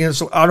don't bet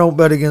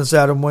against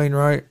Adam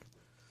Wainwright.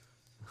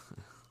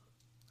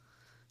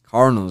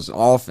 Cardinals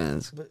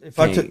offense.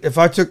 If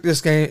I took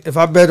this game, if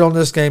I bet on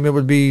this game, it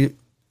would be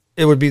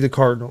the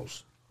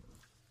Cardinals.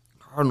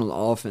 Cardinals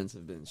offense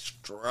have been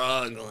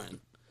struggling.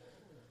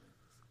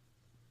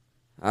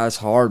 That's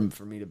hard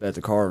for me to bet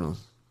the Cardinals.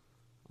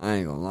 I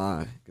ain't gonna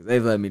lie, because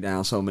they've let me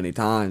down so many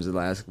times the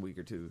last week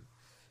or two.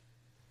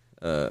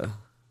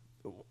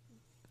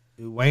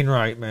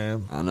 Wainwright,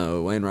 man. I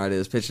know Wainwright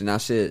is pitching. Now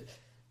shit,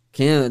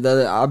 Kim.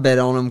 I bet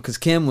on him because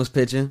Kim was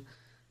pitching,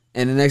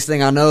 and the next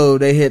thing I know,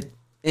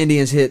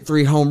 Indians hit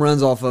 3 home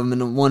runs off of him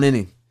in 1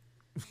 inning.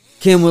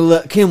 Kim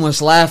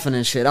was laughing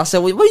and shit. I said,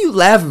 "What are you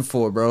laughing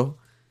for, bro?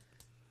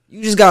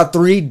 You just got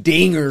 3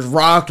 dingers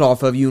rocked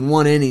off of you in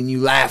 1 inning.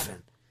 You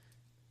laughing?"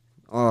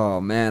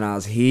 Oh man, I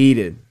was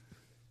heated.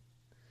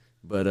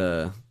 But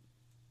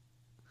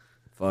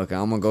fuck,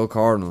 I'm gonna go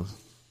Cardinals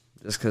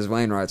just because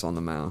Wainwright's on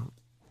the mound.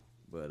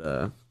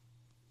 But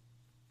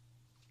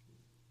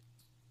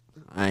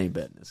I ain't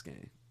betting this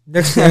game.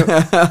 Next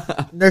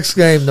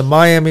game, the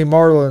Miami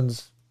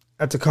Marlins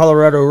at the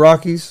Colorado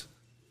Rockies.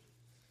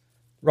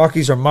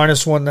 Rockies are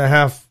minus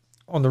 1.5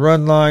 on the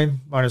run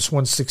line, minus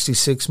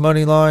 166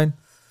 money line.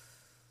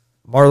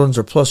 Marlins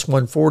are plus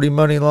 140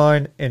 money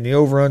line, and the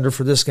over-under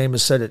for this game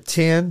is set at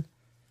 10.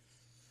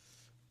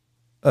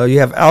 You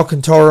have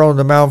Alcantara on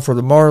the mound for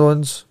the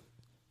Marlins,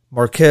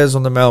 Marquez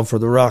on the mound for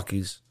the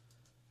Rockies.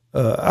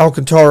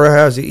 Alcantara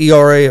has the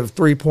ERA of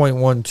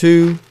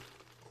 3.12,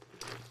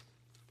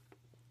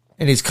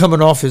 and he's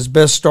coming off his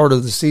best start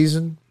of the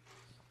season.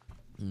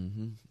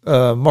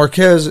 Mm-hmm.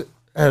 Marquez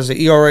has an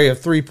ERA of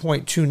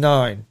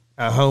 3.29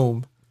 at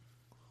home.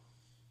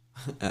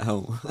 At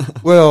home.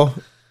 Well,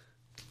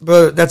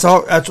 but that's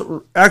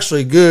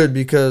actually good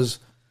because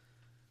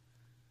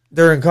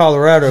they're in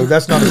Colorado.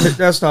 That's not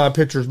a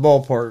pitcher's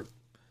ballpark.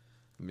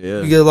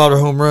 Yeah, you get a lot of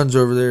home runs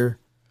over there.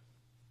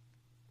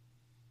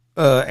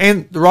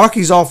 And the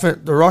Rockies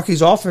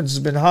offense has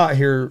been hot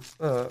here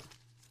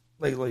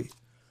lately.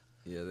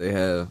 Yeah, they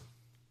have.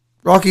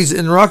 Rockies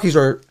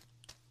are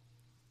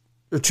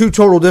they're 2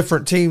 total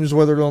different teams,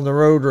 whether they're on the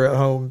road or at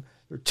home.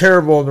 They're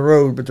terrible on the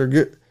road, but they're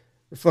good.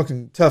 They're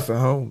fucking tough at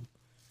home.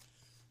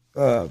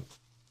 I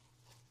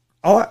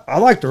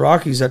like the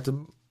Rockies at the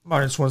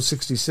minus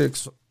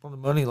 166 on the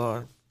money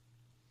line.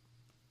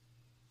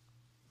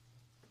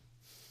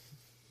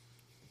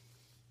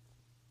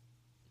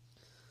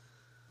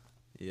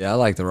 Yeah, I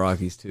like the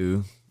Rockies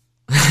too.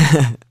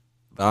 But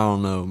I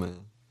don't know,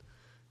 man.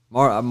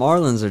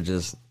 Marlins are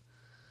just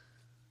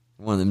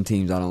one of them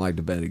teams I don't like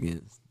to bet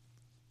against.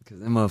 Because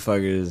them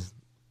motherfuckers,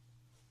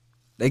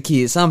 they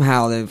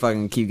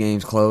fucking keep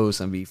games close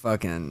and be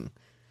fucking,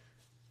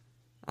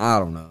 I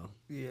don't know.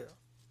 Yeah.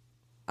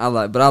 I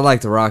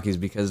like the Rockies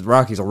because the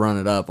Rockies will run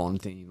it up on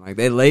teams. Like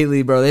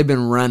lately, bro, they've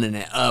been running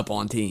it up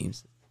on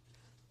teams.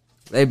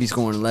 They be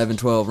scoring 11,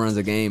 12 runs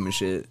a game and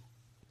shit.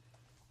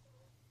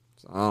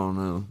 So I don't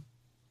know.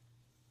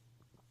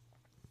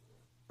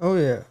 Oh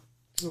yeah.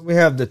 So we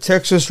have the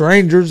Texas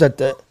Rangers at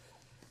the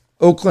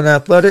Oakland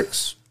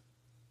Athletics.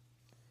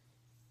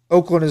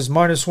 Oakland is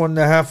minus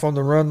 1.5 on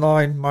the run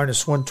line,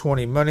 minus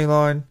 120 money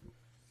line.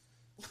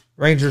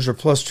 Rangers are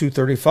plus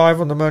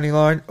 235 on the money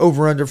line.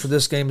 Over under for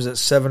this game is at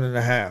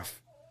 7.5.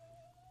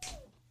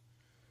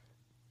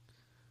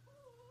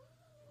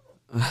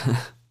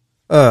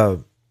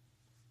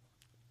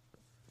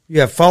 You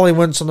have Foley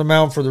Wentz on the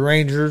mound for the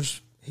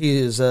Rangers. He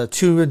is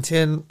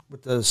 2-10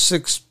 with a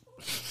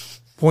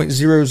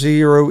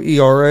 6.00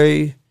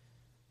 ERA.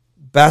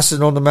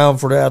 Bassett on the mound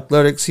for the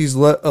Athletics. He's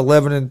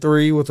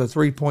 11-3 with a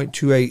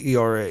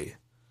 3.28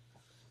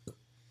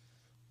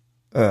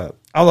 ERA.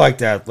 I like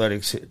the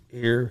Athletics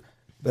here,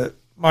 but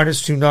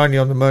minus 290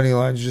 on the money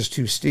line is just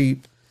too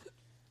steep.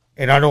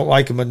 And I don't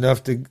like them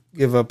enough to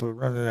give up a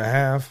run and a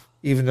half,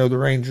 even though the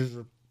Rangers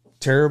are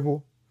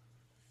terrible.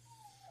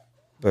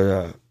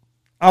 But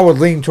I would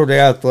lean toward the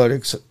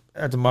Athletics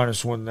at the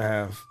minus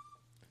 1.5.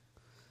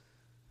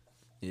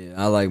 Yeah,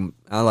 I like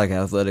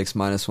Athletics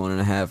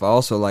 -1.5. I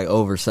also like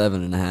over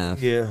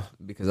 7.5. Yeah.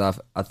 Because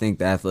I think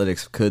the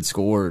Athletics could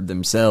score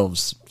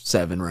themselves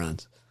 7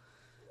 runs.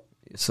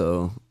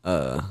 So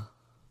I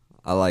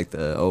like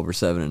the over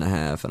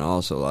 7.5, and I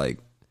also like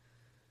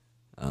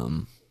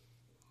the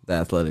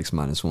Athletics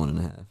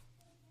 -1.5.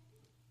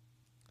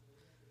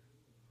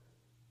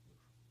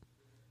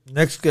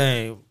 Next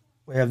game,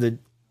 we have the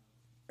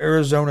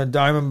Arizona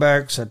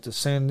Diamondbacks at the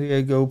San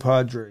Diego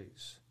Padres.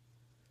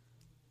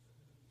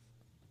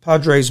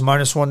 Padres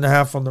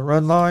 -1.5 on the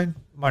run line,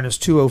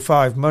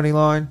 -205 money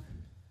line.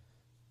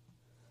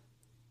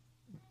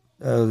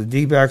 The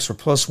D-backs are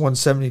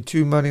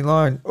 +172 money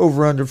line.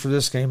 Over-under for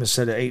this game is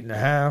set at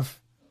 8.5.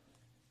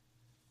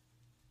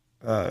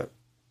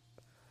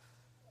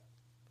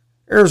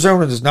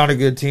 Arizona is not a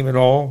good team at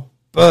all,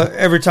 but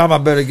every time I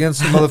bet against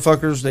the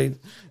motherfuckers,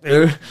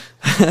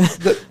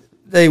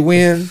 they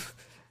win.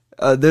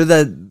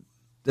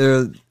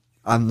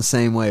 I'm the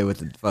same way with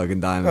the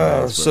fucking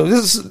Diamondbacks.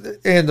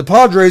 The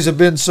Padres have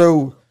been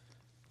so.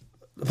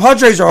 The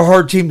Padres are a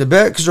hard team to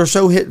bet because they're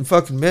so hit and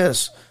fucking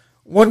miss.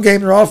 One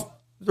game they're off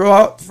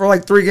for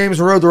like 3 games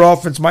in a row. Their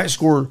offense might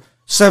score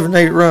 7,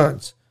 8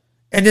 runs,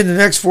 and then the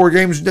next 4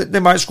 games they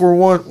might score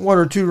one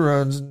or 2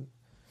 runs.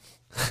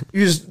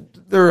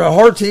 They're a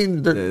hard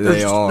team.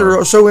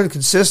 They're so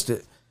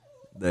inconsistent.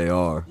 They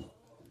are.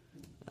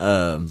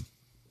 But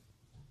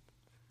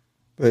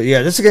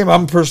yeah, this is a game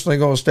I'm personally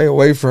going to stay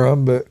away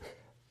from. But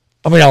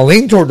I mean, I'll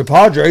lean toward the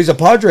Padres. The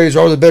Padres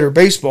are the better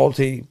baseball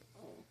team.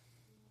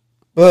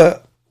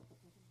 But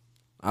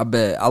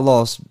I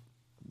lost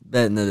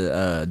betting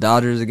the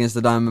Dodgers against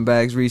the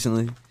Diamondbacks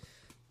recently.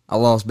 I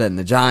lost betting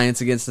the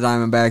Giants against the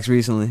Diamondbacks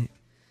recently.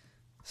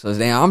 So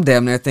I'm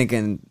damn near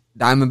thinking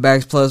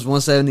Diamondbacks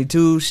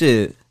 +172.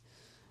 Shit.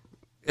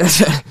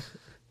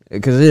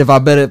 Because if I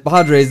bet at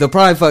Padres,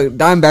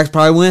 Diamondbacks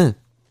probably win.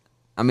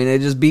 I mean, they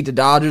just beat the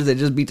Dodgers. They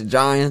just beat the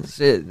Giants.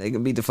 Shit, they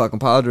can beat the fucking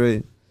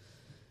Padres.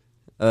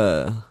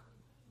 But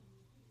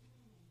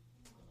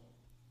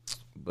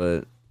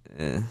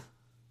yeah,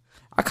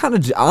 I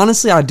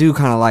do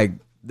kind of like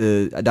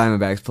the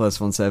Diamondbacks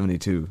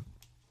 +172.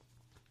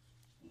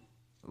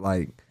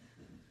 Like,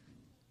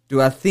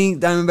 do I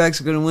think Diamondbacks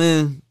are gonna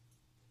win?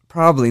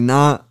 Probably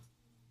not.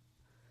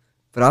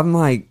 But I'm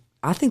like,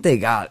 I think they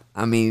got.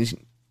 I mean,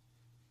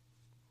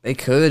 they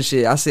could.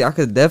 Shit, I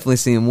could definitely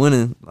see them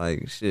winning.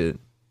 Like, shit.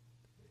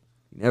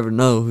 You never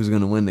know who's going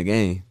to win the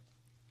game.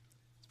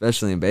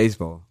 Especially in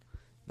baseball.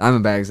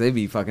 Diamondbacks, they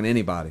beat fucking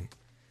anybody.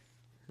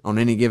 On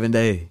any given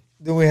day.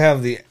 Then we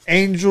have the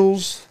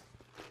Angels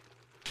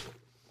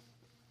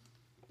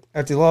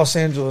at the Los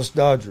Angeles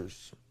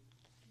Dodgers.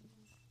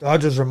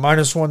 Dodgers are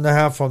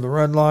 -1.5 on the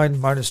run line,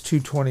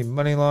 -220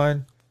 money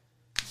line.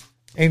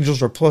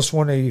 Angels are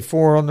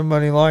 +184 on the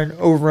money line.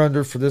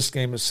 Over-under for this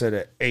game is set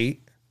at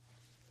 8.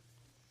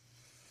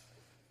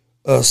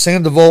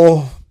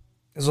 Sandoval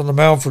is on the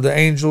mound for the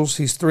Angels.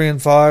 He's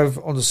 3-5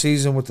 on the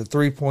season with a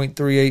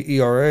 3.38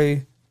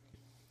 ERA.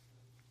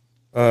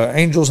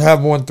 Angels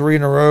have won 3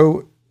 in a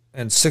row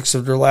and 6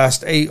 of their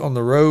last 8 on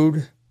the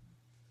road.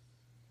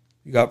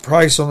 You got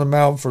Price on the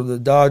mound for the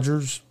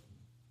Dodgers.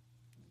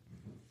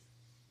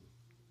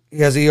 He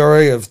has an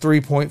ERA of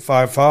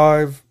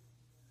 3.55.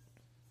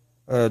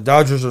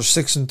 Dodgers are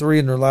 6-3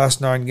 in their last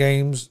 9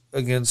 games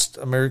against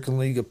American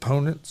League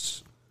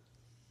opponents.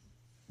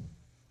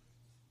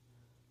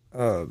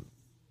 This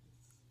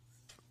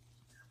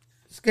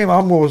game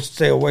I'm going to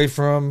stay away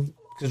from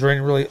because there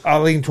ain't really. I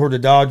lean toward the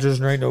Dodgers,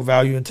 and there ain't no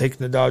value in taking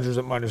the Dodgers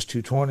at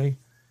 -220.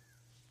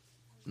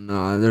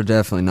 No, they're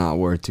definitely not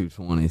worth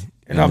 220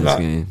 in this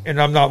game.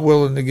 And I'm not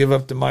willing to give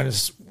up the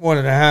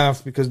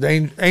 -1.5 because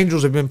the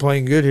Angels have been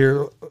playing good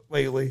here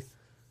lately.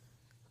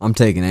 I'm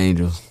taking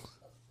Angels.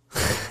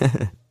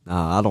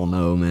 Nah, I don't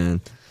know,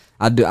 man.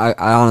 I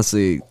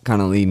honestly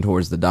kind of lean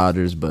towards the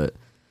Dodgers, but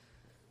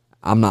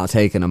I'm not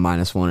taking a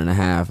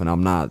 -1.5, and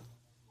I'm not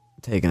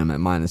taking them at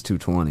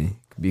 -220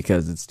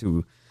 because it's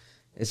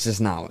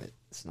not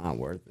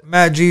worth it.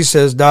 Matt G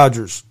says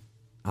Dodgers.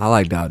 I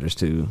like Dodgers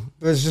too,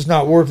 but it's just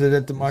not worth it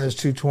at the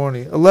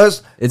 -220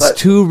 unless it's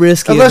too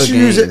risky. Unless you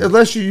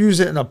use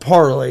it in a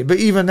parlay, but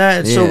even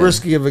that, it's so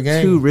risky of a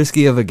game. Too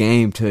risky of a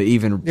game to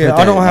even. Yeah,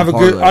 I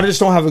just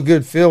don't have a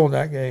good feel in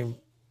that game.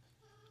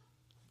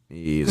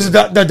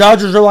 Either. The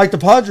Dodgers are like the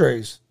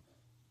Padres,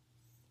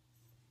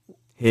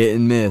 hit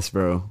and miss,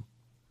 bro.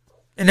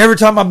 And every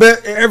time I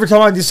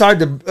decide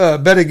to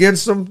bet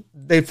against them,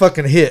 they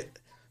fucking hit.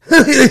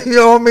 You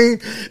know what I mean?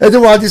 And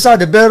then when I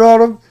decide to bet on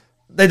them,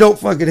 they don't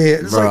fucking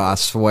hit. Bro, I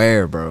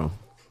swear, bro.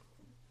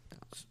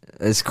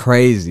 It's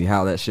crazy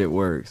how that shit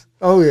works.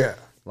 Oh, yeah.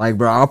 Like,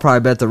 bro, I'll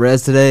probably bet the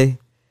Reds today.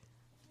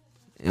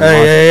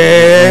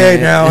 Hey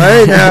now.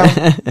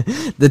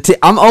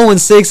 I'm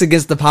 0-6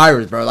 against the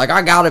Pirates, bro. Like,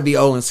 I gotta be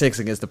 0-6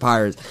 against the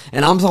Pirates.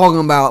 And I'm talking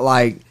about,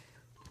 like,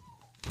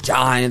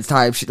 Giants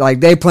type shit. Like,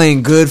 they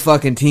playing good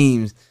fucking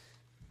teams.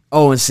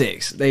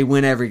 0-6. They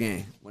win every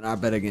game when I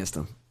bet against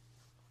them.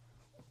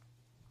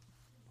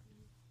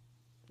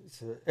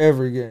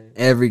 Every game.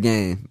 Every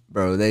game,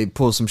 bro. They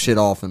pull some shit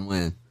off and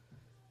win.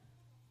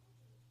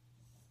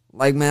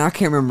 Like, man, I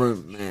can't remember,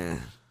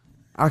 man.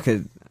 I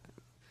could.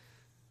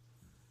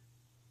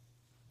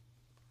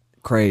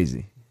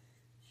 Crazy.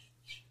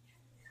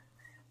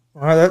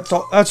 All right,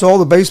 that's all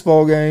the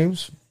baseball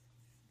games.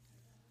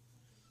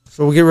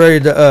 So we'll get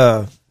ready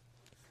to.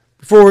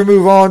 Before we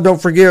move on,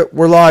 don't forget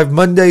we're live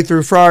Monday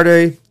through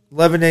Friday,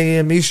 11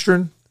 a.m.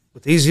 Eastern,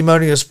 with Easy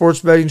Money, a sports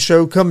betting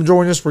show. Come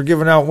join us. We're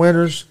giving out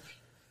winners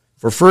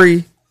for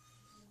free.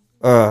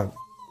 We're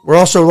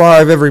also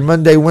live every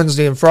Monday,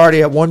 Wednesday, and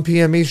Friday at 1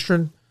 p.m.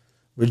 Eastern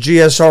with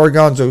GSR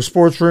Gonzo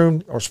Sports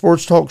Room, our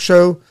sports talk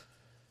show.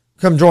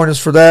 Come join us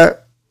for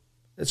that.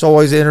 It's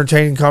always an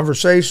entertaining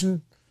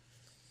conversation.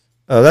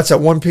 That's at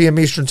 1 p.m.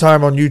 Eastern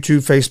Time on YouTube,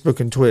 Facebook,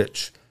 and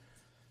Twitch.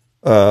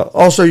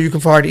 Also, you can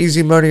find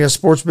Easy Money, a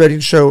sports betting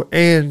show,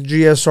 and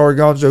GSR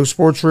Gonzo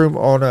Sports Room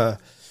on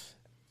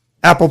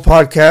Apple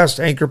Podcast,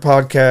 Anchor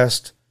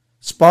Podcast,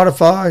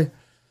 Spotify,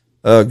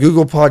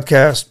 Google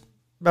Podcast,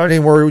 about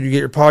anywhere you get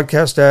your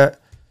podcast at.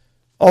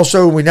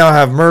 Also, we now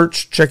have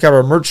merch. Check out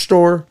our merch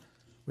store.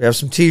 We have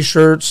some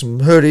T-shirts, some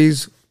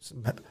hoodies,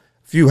 a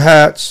few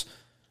hats.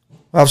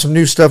 We'll have some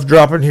new stuff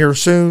dropping here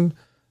soon.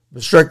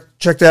 But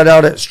check that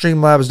out at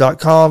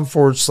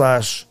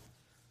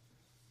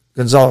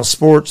streamlabs.com/Gonzalez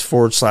Sports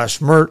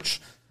 /merch.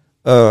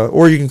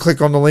 Or you can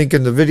click on the link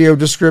in the video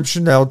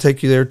description. That'll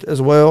take you there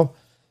as well.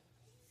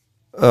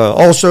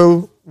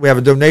 Also, we have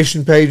a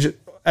donation page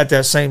at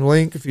that same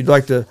link. If you'd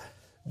like to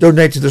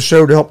donate to the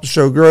show to help the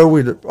show grow,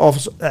 we'd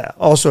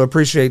also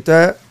appreciate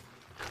that.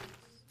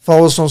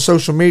 Follow us on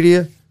social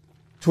media,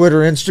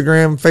 Twitter,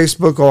 Instagram,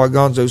 Facebook, all at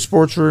Gonzo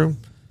Sports Room.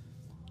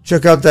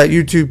 Check out that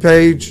YouTube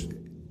page.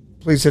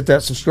 Please hit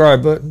that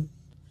subscribe button.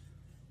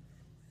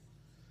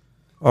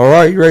 All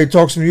right, you ready to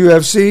talk some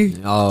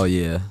UFC? Oh,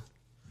 yeah.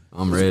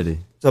 I'm ready.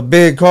 It's a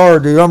big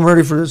card, dude. I'm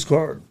ready for this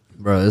card.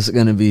 Bro, it's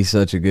going to be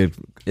such a good...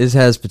 It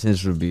has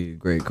potential to be a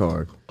great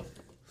card.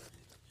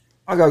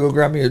 I got to go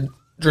grab me a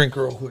drink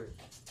real quick.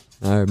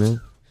 All right,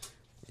 man.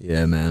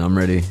 Yeah, man, I'm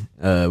ready.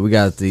 We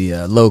got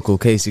the local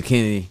Casey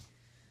Kennedy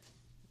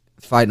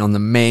fighting on the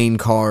main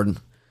card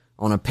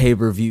on a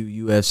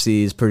pay-per-view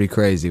UFC. Is pretty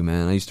crazy,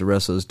 man. I used to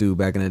wrestle this dude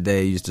back in the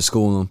day. Used to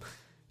school him,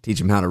 teach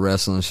him how to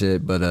wrestle and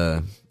shit. But,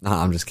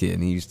 nah, I'm just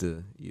kidding. He used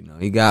to,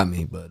 he got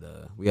me. But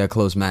we had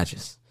close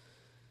matches.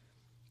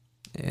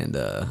 And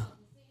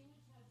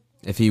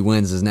if he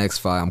wins his next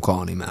fight, I'm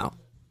calling him out.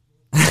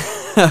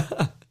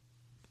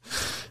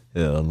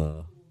 Hell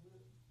no.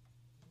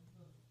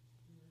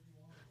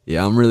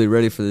 Yeah, I'm really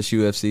ready for this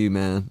UFC,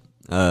 man.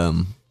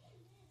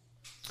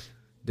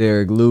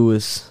 Derek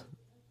Lewis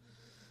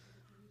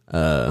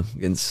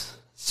against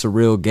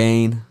Cyril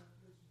Gain.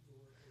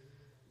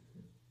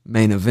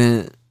 Main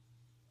event.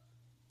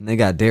 And they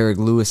got Derek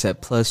Lewis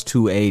at plus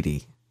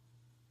 280.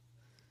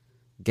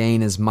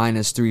 Gain is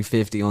minus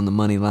 350 on the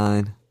money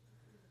line.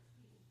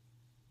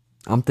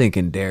 I'm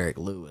thinking Derek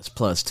Lewis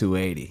plus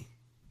 280.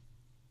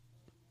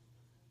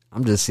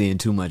 I'm just seeing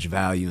too much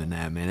value in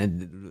that,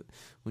 man.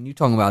 When you're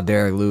talking about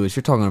Derek Lewis,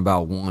 you're talking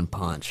about one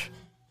punch.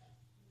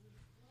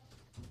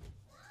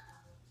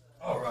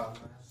 All right,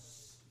 man.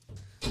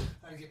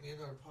 I get me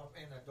another pop,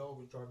 and that dog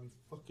was driving me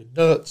fucking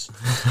nuts.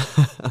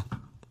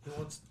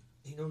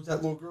 He knows that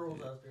little girl's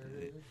out there.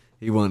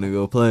 He wanted to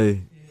go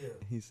play. Yeah.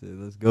 He said,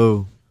 "Let's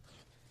go."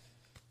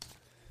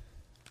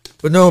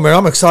 But no, man,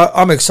 I'm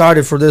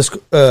excited for this.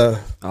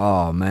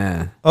 Oh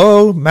man.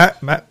 Oh,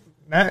 Matt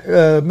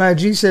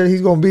G said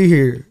he's gonna be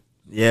here.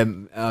 Yeah,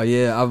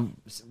 yeah. I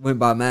went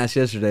by Mash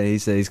yesterday. He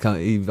said he's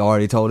coming. He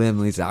already told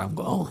him. He said, "I'm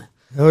going."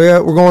 Oh yeah,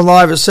 we're going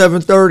live at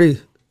 7:30.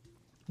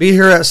 Be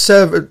here at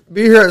 7.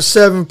 Be here at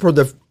 7 for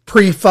the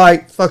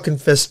pre-fight fucking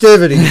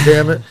festivities.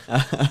 Damn it!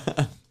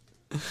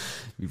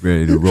 Be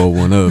ready to roll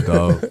one up,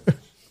 dog.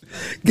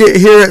 Get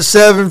here at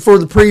 7 for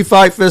the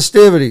pre-fight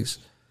festivities.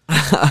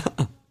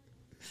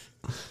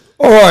 All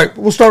right,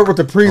 we'll start with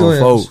the prelims,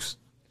 folks.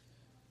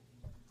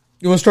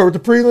 You want to start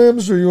with the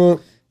prelims, or you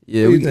want?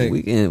 Yeah, we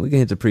can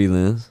hit the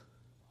prelims.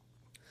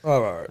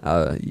 All right.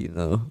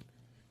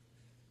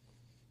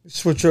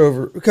 Switch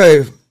over.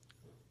 Okay.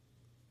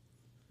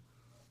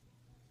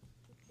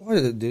 Why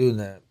is it doing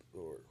that?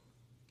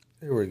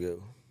 Here we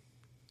go.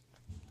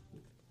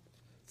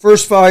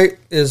 First fight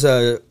is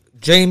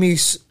Jamie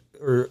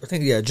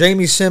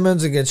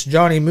Simmons against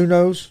Johnny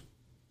Munoz.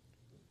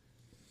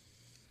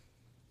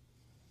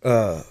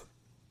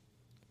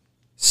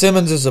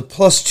 Simmons is a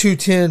plus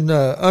 210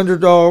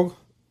 underdog.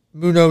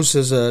 Munoz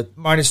is a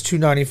minus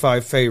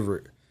 295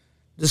 favorite.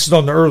 This is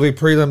on the early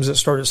prelims that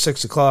start at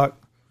 6 o'clock.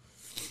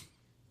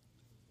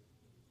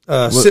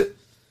 I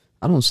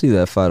don't see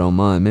that fight on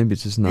mine. Maybe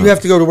it's just not. You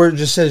have to go to where it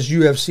just says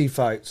UFC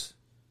fights.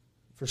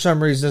 For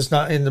some reason, it's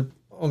not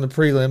on the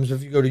prelims.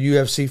 If you go to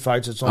UFC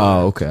fights, it's on.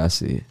 Oh, okay, I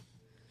see it.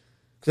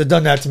 Because it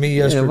done that to me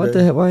yesterday. Yeah, what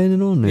the heck? Why ain't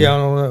it on there? Yeah, I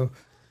don't know.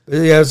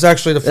 Yeah, it's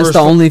actually the first.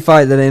 That's the only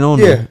fight that ain't on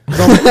there.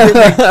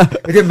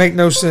 It didn't make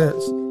no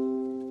sense.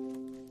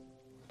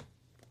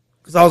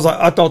 Because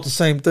I thought the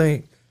same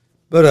thing.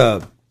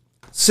 But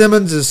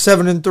Simmons is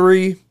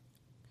 7-3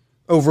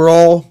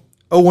 overall,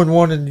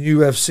 0-1 in the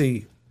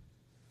UFC.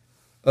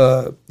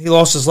 He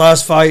lost his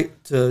last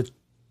fight to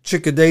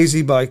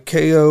Chickadaisy by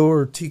KO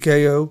or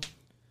TKO.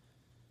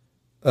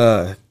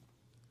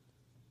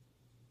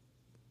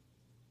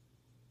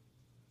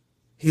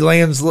 He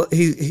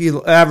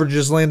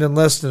averages landing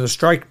less than a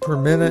strike per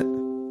minute.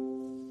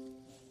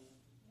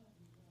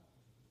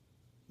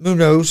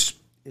 Munoz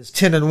is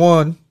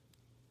 10-1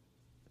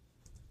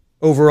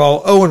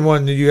 overall, 0-1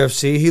 in the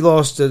UFC. He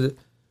lost to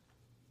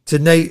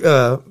Nate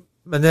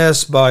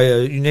Maness by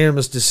a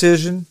unanimous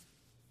decision.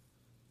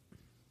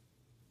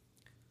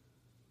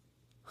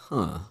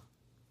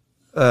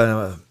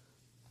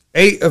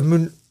 Eight of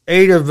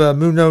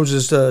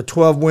Munoz's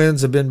 12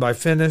 wins have been by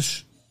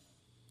finish.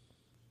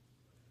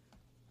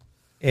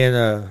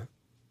 And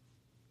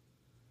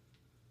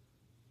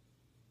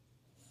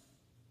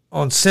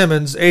on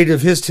Simmons, 8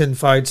 of his 10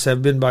 fights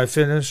have been by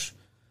finish.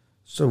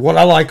 So what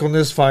I like on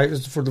this fight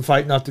is for the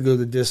fight not to go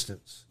the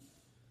distance.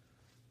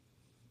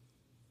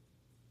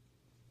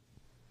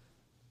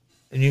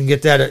 And you can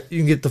get that. You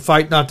can get the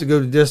fight not to go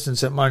the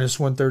distance at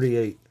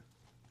 -138.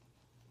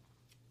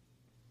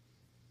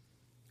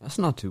 That's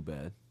not too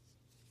bad.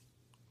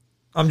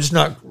 I'm just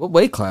not. What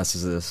weight class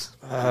is this?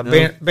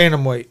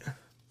 Bantamweight.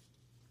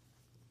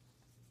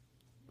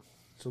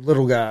 So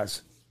little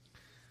guys.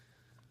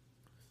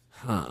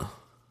 Huh.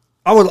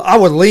 I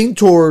would lean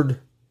toward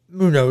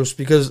Munoz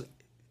because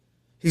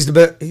he's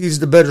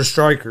the better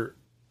striker,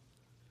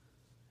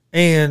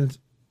 and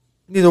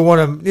neither one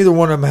of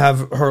them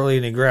have hardly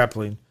any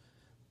grappling.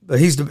 But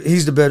he's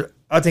the better.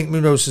 I think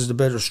Munoz is the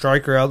better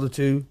striker out of the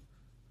two.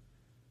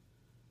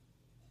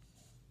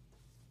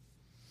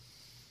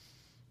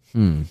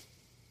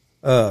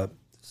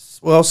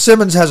 Well,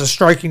 Simmons has a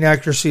striking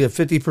accuracy of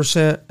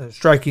 50%, a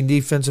striking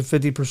defense of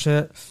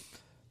 50%.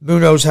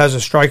 Munoz has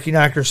a striking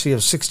accuracy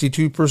of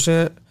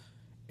 62%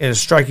 and a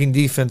striking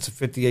defense of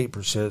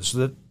 58%. So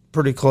that's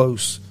pretty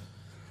close.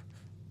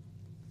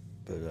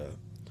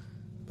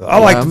 But I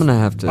like. I'm gonna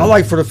have to. I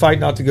like for the fight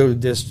not to go the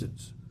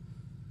distance.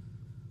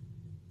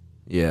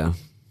 Yeah.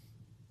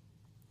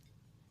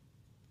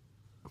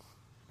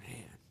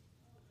 Man.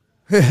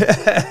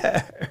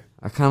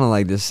 I kind of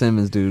like this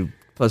Simmons dude.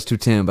 Plus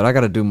 210, but I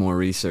got to do more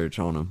research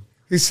on him.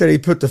 He said he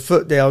put the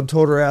foot down,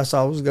 told her ass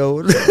I was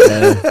going.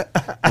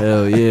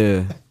 Hell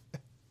yeah.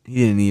 He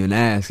didn't even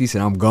ask. He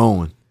said, I'm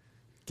going.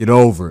 Get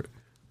over it.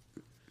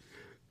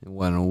 And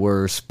wasn't a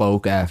word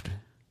spoke after.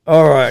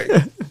 All right.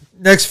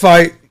 Next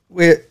fight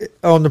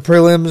on the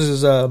prelims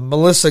is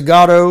Melissa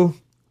Gatto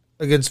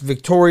against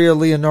Victoria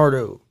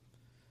Leonardo.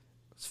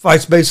 This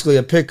fight's basically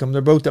a pick'em.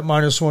 They're both at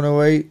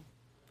 -108.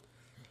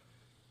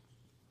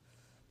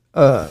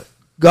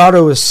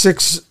 Gatto is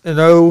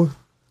 6-0.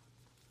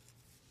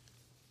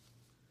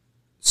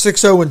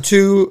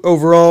 6-0-2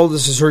 overall.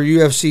 This is her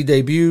UFC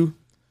debut.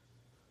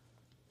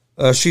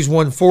 She's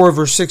won 4 of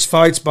her 6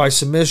 fights by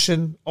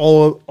submission,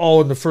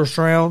 all in the first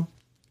round.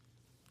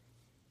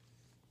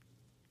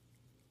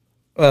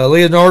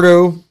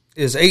 Leonardo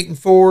is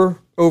 8-4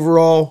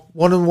 overall,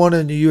 1-1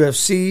 in the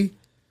UFC.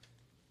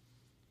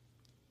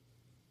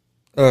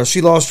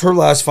 She lost her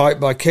last fight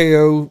by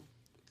KO,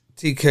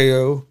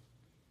 TKO.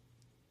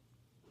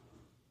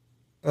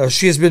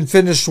 She has been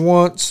finished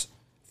once.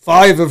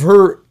 5 of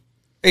her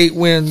 8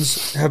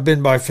 wins have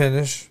been by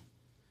finish.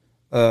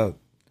 I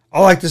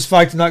like this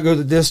fight to not go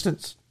the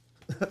distance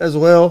as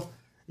well.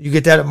 You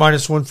get that at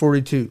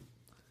 -142.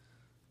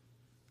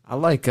 I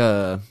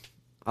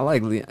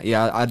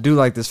do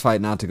like this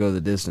fight not to go the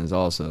distance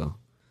also.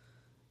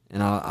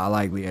 And I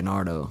like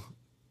Leonardo.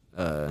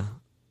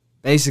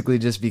 Basically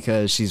just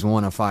because she's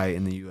won a fight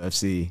in the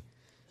UFC.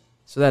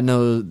 So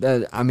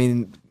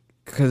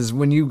because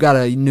when you got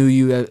a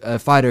new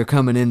fighter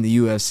coming in the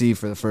UFC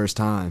for the first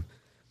time,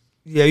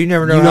 yeah, you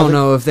never know. You don't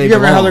know if they. You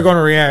never know how they're going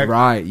to react.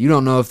 Right, you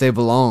don't know if they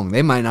belong.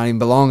 They might not even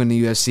belong in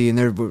the UFC,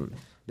 and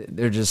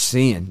they're just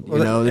seeing.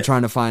 They're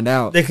trying to find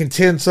out. They can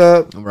tense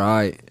up.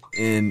 Right,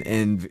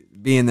 and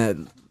being that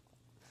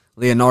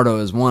Leonardo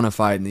has won a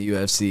fight in the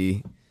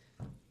UFC,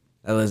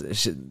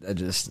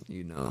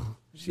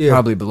 she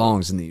probably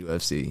belongs in the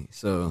UFC.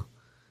 So,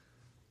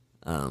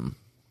 I'm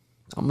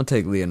gonna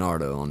take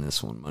Leonardo on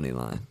this one, money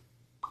line.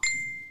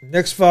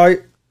 Next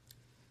fight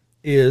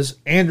is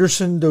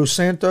Anderson Dos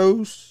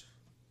Santos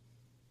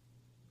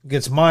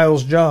against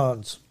Miles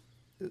Johns.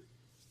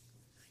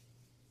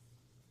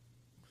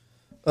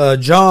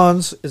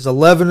 Johns is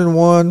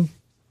 11-1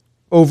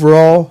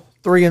 overall,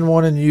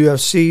 3-1 in the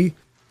UFC.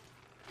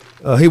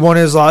 He won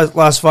his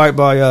last fight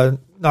by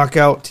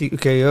knockout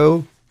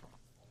TKO.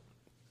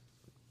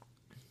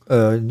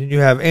 Then you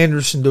have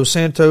Anderson Dos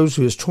Santos,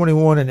 who is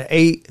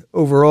 21-8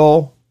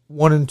 overall,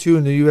 1-2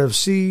 in the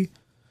UFC.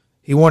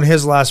 He won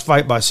his last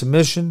fight by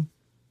submission.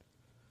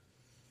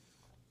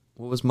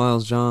 What was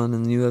Miles John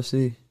in the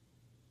UFC?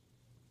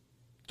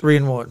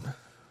 3-1.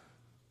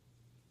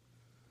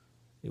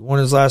 He won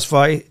his last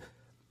fight.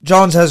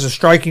 Johns has a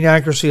striking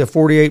accuracy of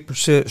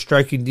 48%,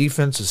 striking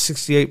defense of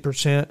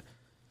 68%,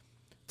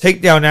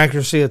 takedown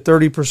accuracy of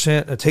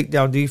 30%, a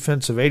takedown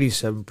defense of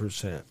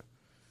 87%.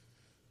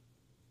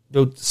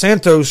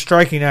 Santos'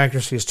 striking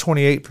accuracy is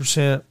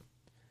 28%.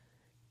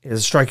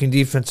 His striking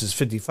defense is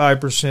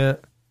 55%.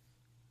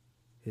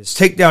 His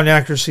takedown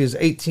accuracy is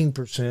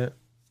 18%,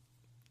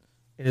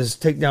 and his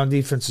takedown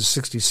defense is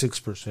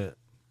 66%.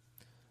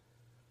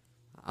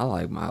 I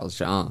like Miles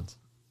Johns.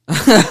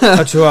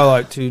 That's who I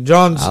like too.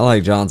 I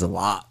like Johns a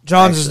lot.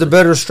 Johns is the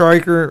better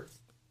striker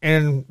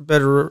and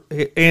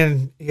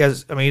he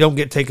has. I mean, he don't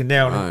get taken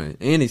down. Right.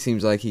 And he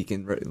seems like he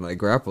can like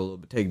grapple a little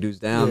bit, take dudes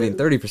down. Yeah. I mean,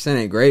 30%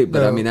 ain't great,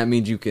 but I mean that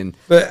means you can.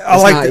 But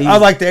I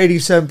like the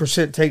 87%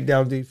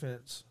 takedown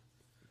defense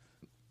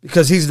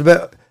because he's the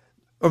best.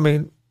 I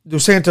mean,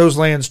 Dos Santos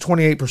lands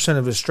 28%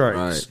 of his strikes.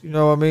 Right. You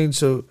know what I mean?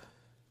 So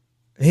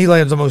he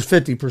lands almost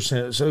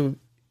 50%. So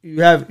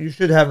you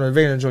should have an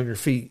advantage on your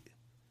feet.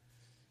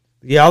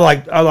 Yeah,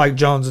 I like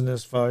Johns in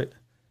this fight.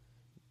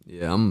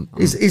 Yeah,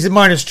 he's at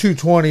minus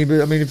 220,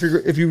 but I mean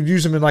if you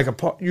use him in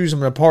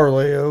a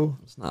parlay,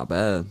 it's not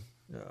bad.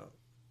 No,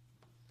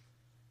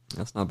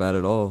 that's not bad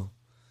at all.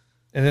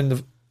 And then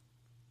the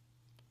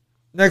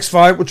next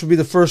fight, which will be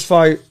the first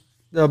fight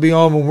that'll be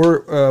on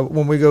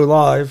when we go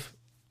live,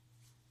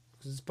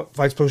 this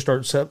fight's supposed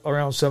to start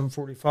around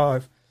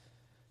 7:45.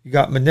 You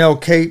got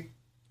Manel Kape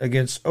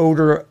against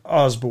Oder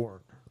Osborne.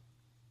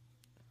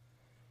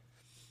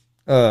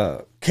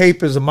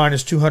 Kape is a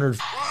minus 200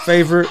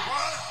 favorite.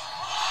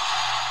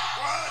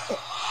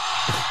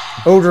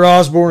 Oder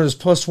Osborne is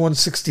plus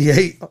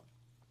 168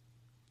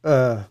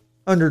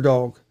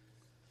 underdog.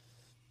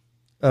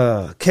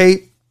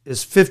 Kape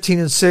is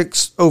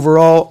 15-6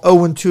 overall,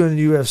 0-2 in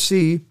the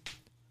UFC.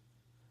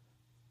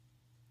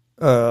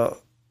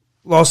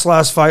 Lost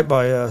last fight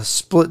by a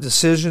split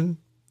decision.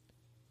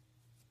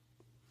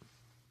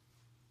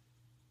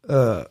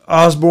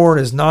 Osborne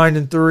is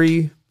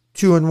 9-3,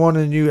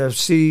 2-1 in the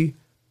UFC.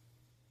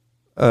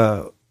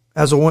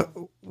 Has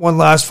one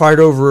last fight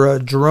over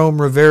Jerome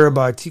Rivera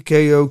by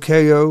TKO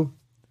KO.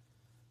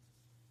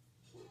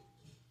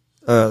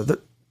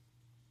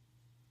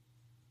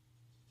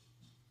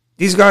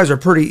 These guys are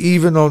pretty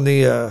even on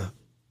the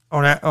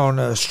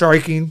on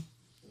striking,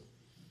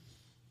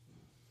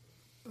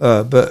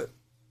 but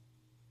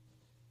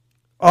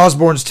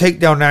Osborne's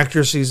takedown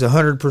accuracy is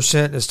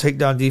 100%. His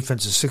takedown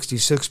defense is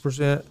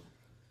 66%.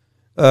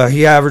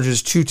 He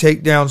averages 2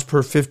 takedowns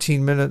per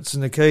 15 minutes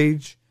in the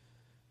cage.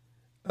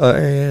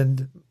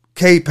 And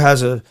Kape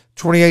has a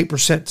 28%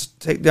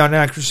 takedown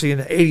accuracy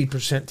and an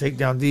 80%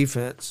 takedown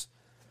defense.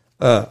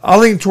 I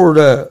lean toward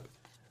the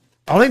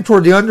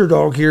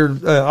underdog here,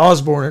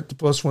 Osborne at the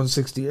plus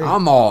 168.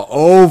 I'm all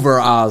over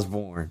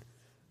Osborne.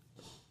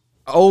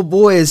 Old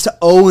boy is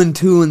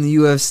 0-2 in the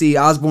UFC.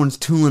 Osborne's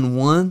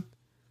 2-1,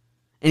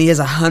 and he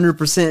has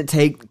 100%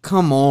 take.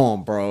 Come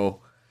on,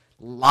 bro,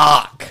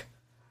 lock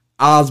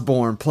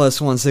Osborne plus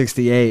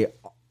 168,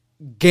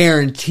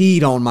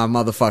 guaranteed on my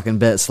motherfucking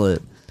bet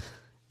slip.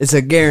 It's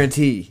a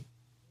guarantee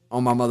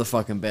on my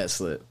motherfucking bet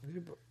slip.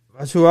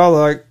 That's who I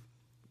like.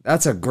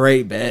 That's a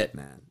great bet,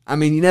 man. I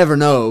mean, you never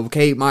know.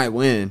 Kape might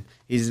win.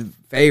 He's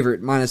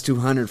favorite minus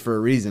 200 for a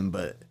reason,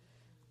 but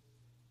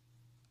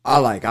I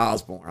like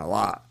Osborne a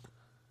lot.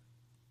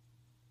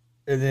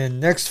 And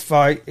then next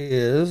fight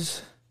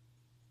is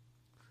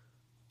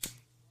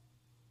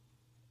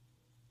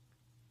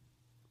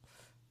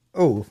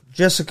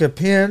Jessica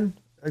Penn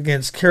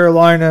against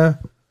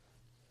Carolina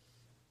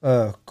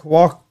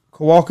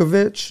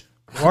Kowalkiewicz,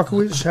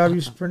 how do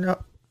you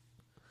pronounce?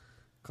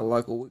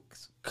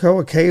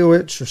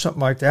 Kowalkiewicz or something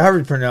like that. How do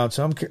you pronounce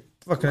it? I'm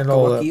fucking it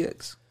all up.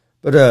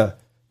 But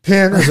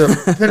Penn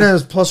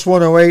is plus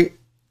 108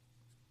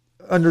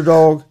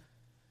 underdog.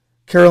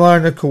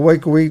 Carolina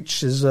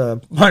Kowalkiewicz is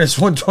minus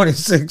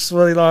 126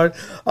 money line.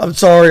 I'm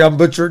sorry, I'm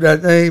butchering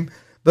that name.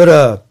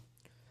 But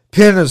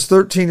Penn is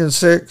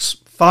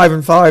 13-6,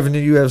 5-5 in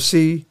the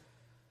UFC.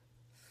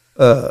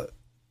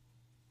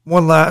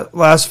 One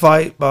last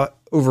fight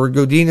over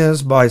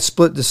Godinez by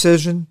split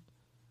decision.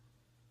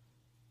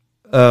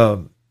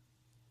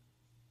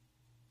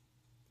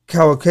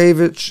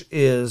 Kowalkiewicz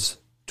is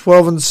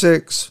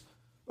 12-6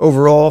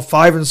 overall,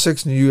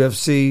 5-6 in the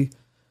UFC.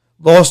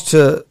 Lost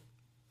to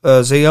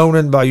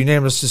Zayonin by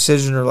unanimous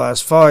decision in her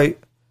last fight.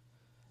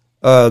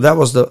 That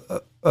was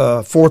the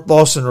fourth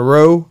loss in a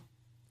row.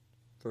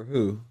 For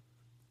who?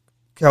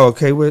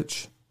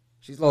 Kowalkiewicz.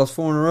 She's lost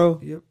 4 in a row?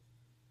 Yep.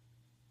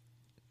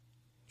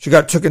 She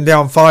got taken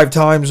down 5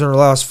 times in her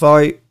last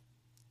fight.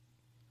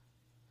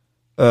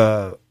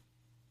 Both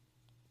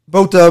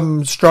of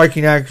them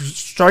striking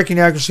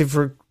accuracy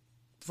for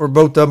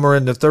both of them are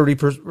in the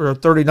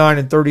 39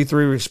 and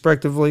 33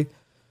 respectively.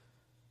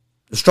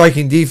 The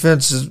striking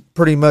defense is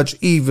pretty much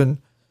even.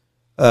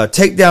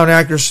 Takedown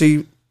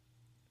accuracy,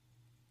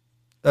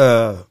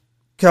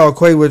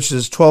 Kowalkiewicz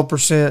is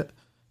 12%.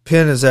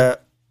 Penn is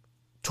at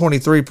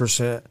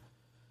 23%.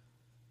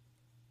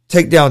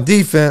 Takedown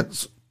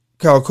defense,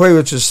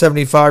 Kowalkiewicz is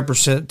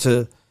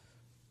 75%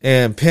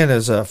 and Penn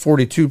is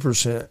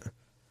 42%.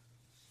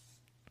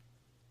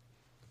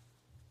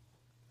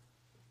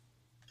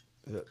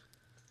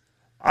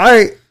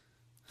 I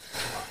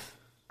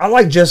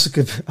like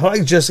Jessica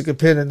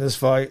Penn in this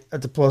fight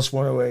at the plus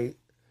 108.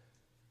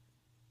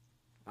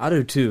 I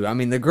do too. I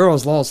mean, the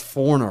girl's lost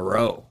 4 in a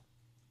row.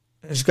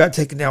 And she got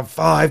taken down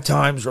 5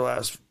 times her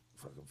last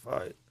fucking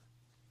fight.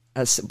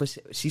 But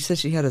she said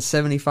she had a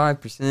 75%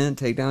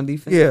 takedown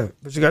defense. Yeah,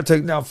 but she got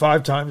taken down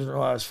 5 times in her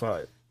last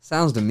fight.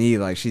 Sounds to me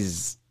like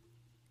she's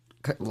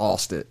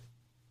lost it.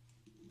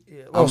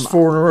 Yeah, lost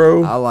 4 in a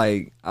row. I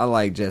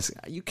like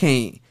Jessica. You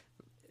can't.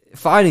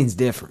 Fighting's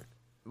different.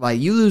 Like,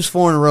 you lose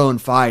 4 in a row in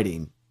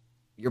fighting,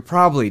 you're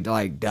probably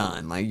like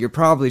done. Like, you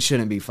probably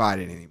shouldn't be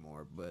fighting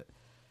anymore. But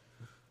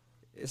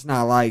it's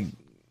not like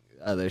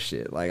other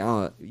shit. Like,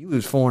 you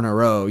lose 4 in a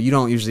row, you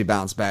don't usually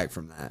bounce back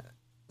from that.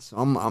 So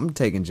I'm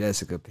taking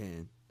Jessica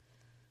Penn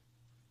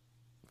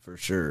for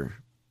sure.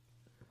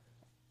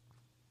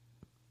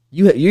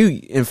 You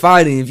in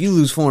fighting, if you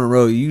lose 4 in a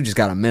row, you just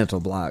got a mental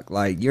block.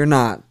 Like, you're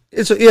not.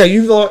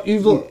 You've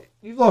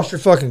lost your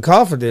fucking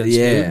confidence.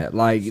 Yeah, dude.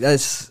 like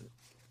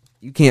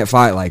you can't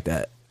fight like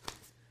that.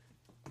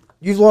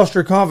 You've lost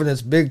your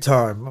confidence big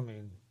time. I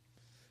mean,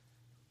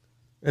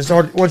 it's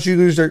hard once you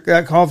lose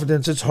that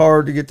confidence. It's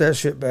hard to get that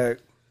shit back.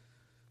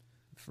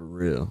 For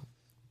real.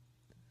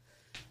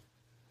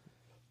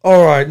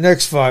 All right,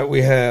 next fight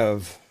we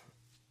have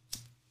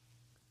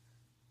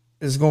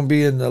is going to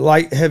be in the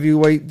light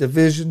heavyweight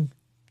division.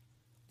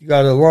 You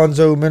got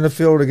Alonzo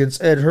Menifield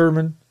against Ed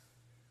Herman.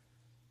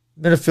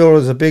 Menifield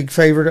is a big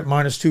favorite at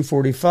minus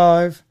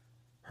 245.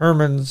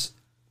 Herman's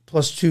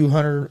plus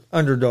 200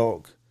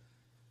 underdog.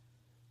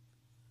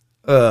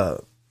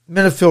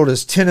 Menifield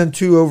is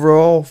 10-2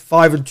 overall,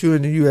 5-2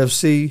 in the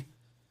UFC.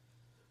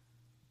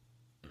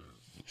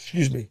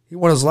 Excuse me. He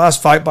won his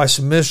last fight by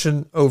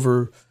submission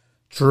over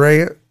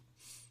Durant.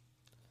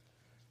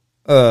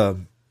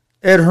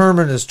 Ed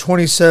Herman is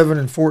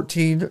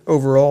 27-14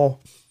 overall,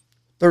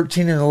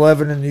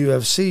 13-11 in the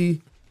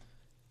UFC.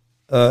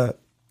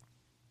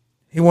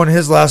 He won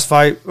his last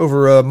fight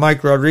over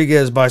Mike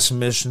Rodriguez by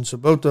submission, so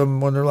both of them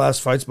won their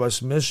last fights by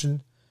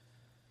submission.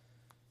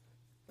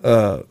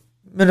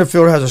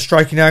 Menifield has a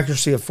striking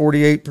accuracy of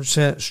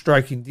 48%,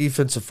 striking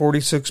defense of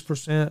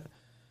 46%.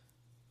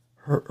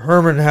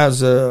 Herman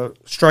has a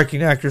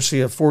striking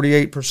accuracy of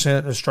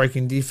 48%, a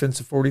striking defense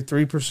of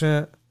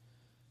 43%.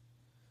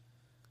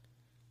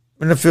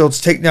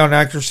 Menifield's takedown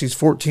accuracy is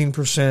 14%,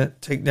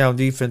 takedown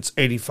defense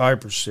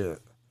 85%.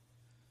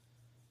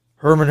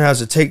 Herman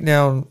has a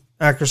takedown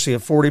accuracy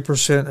of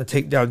 40%, a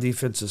takedown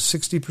defense of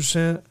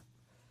 60%.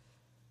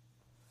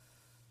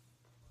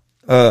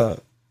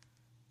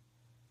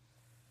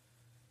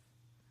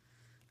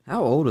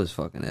 How old is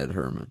fucking Ed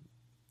Herman?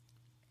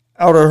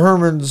 Out of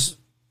Herman's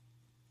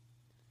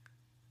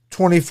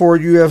 24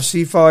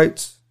 UFC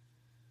fights,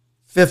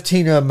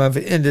 15 of them have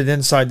ended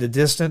inside the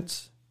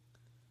distance.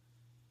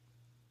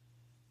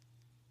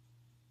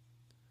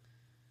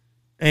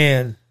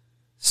 And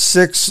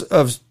 6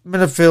 of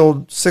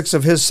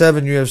his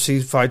 7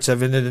 UFC fights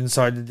have ended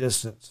inside the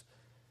distance.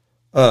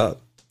 I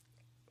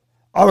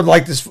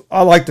like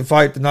the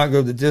fight to not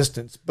go the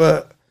distance,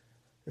 but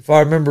if I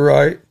remember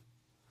right,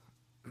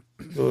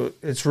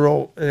 it's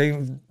real. It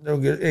ain't no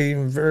good.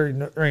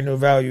 There ain't no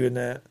value in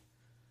that.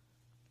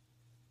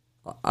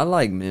 I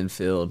like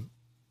Menifield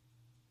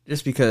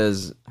just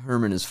because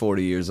Herman is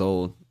 40 years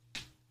old.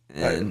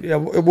 And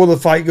will the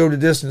fight go to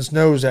distance?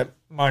 No, is at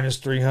minus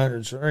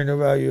 300, so there ain't no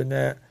value in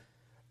that.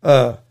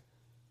 I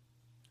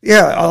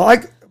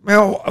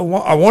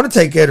want to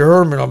take Ed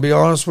Herman, I'll be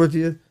honest with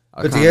you,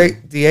 but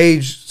the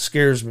age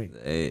scares me.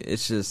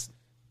 It's just,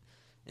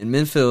 and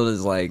Menifield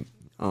is like,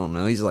 I don't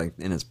know, he's like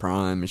in his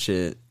prime and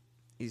shit.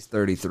 He's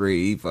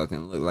 33. He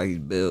fucking look like he's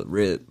built,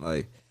 ripped,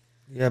 like.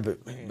 Yeah,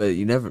 but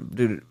you never,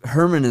 dude.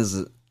 Herman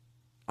is,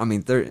 I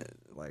mean,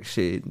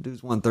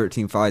 dude's won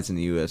 13 fights in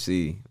the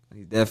UFC.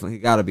 He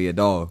got to be a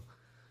dog,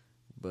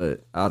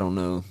 but I don't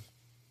know.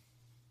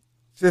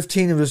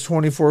 15 of his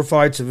 24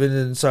 fights have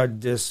ended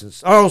inside the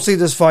distance. I don't see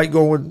this fight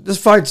going.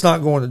 This fight's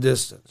not going the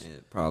distance. Yeah,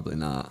 probably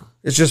not.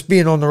 It's just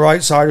being on the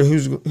right side of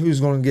who's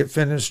going to get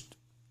finished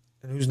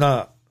and who's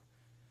not.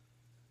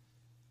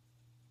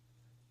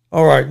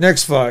 All right,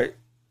 next fight.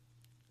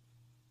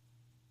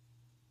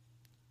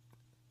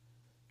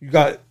 You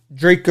got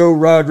Draco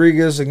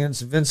Rodriguez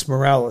against Vince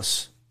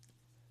Morales.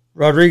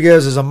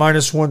 Rodriguez is a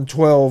minus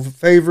 112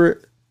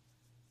 favorite.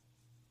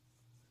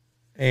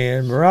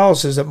 And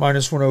Morales is at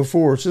minus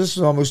 104. So this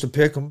is almost a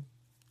pick 'em.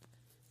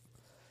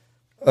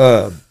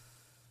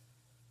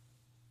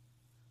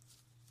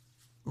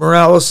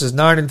 Morales is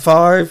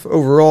 9-5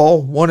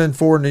 overall,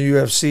 1-4 in the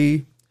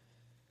UFC.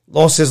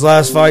 Lost his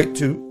last fight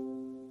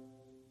to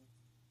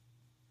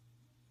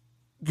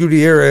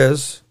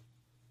Gutierrez.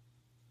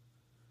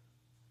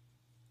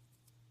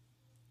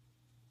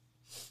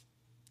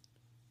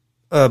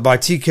 By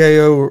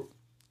TKO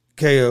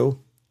KO.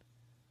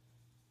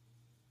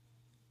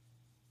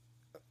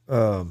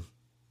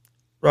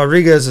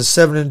 Rodriguez is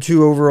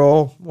 7-2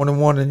 overall,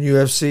 1-1 in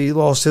UFC.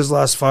 Lost his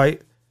last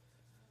fight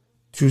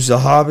to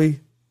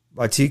Zahabi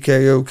by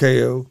TKO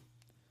KO.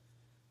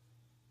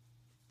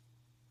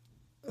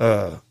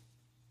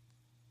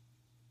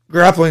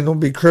 Grappling will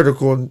be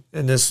critical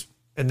in this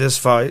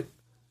fight,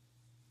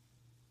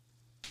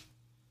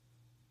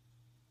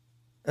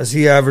 as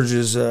he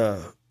averages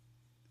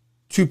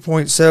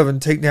 2.7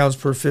 takedowns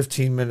per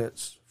 15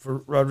 minutes for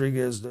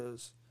Rodriguez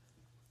does.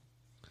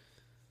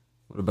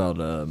 What about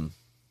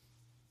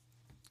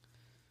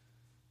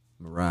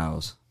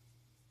Morales?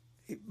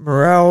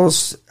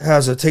 Morales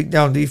has a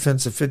takedown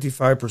defense of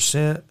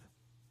 55%.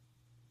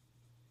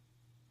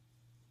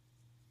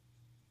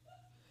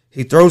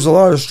 He throws a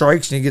lot of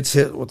strikes and he gets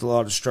hit with a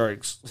lot of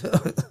strikes.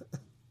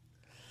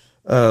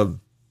 I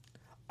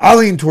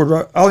lean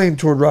toward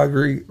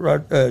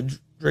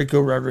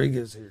Draco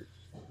Rodriguez here.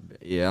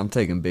 Yeah, I'm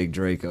taking Big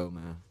Draco,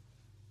 man.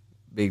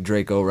 Big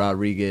Draco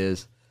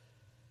Rodriguez.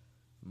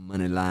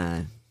 Money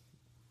line.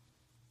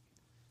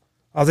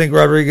 I think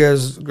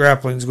Rodriguez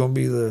grappling is going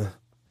to be the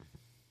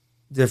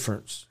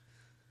difference.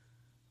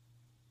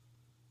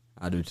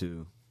 I do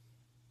too.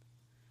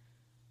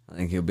 I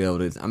think he'll be able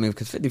to. I mean,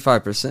 because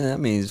 55%, that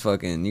means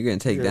fucking you're going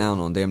to take down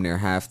on damn near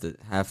half the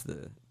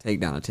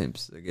takedown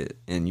attempts.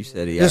 And you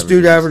said this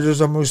dude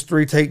averages almost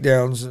 3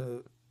 takedowns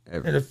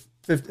in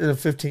a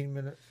 15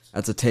 minutes.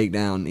 That's a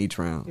takedown each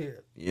round. Yeah.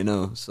 You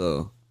know,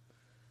 so.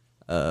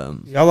 I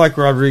like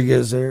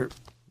Rodriguez there.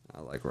 I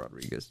like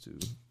Rodriguez too.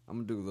 I'm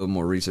going to do a little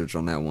more research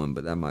on that one,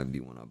 but that might be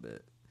one I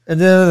bet. And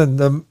then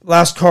the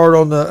last card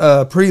on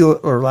the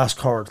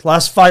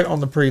last fight on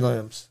the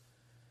prelims.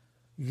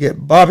 You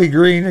get Bobby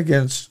Green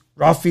against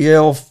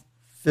Rafael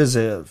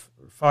Fiziev.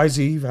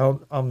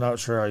 I'm not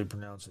sure how you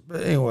pronounce it.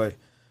 But anyway,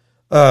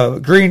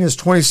 Green is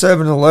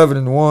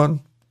 27-11-1.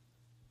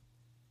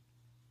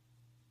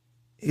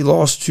 He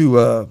lost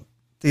to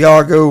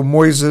Thiago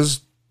Moises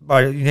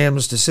by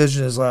unanimous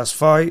decision in his last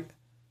fight.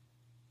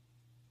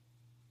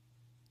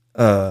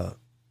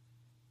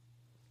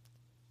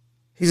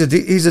 He's a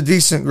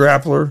decent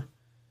grappler.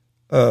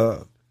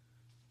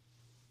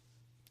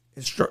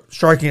 His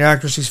striking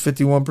accuracy is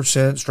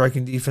 51%,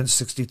 striking defense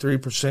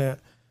 63%.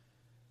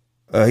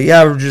 He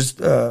averages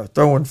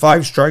throwing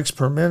 5 strikes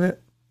per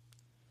minute.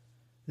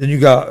 Then you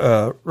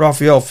got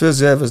Rafael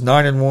Fiziev is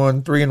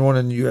 9-1, 3-1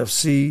 in the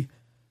UFC.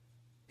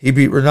 He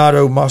beat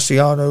Renato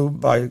Marciano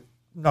by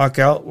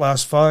knockout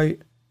last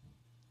fight.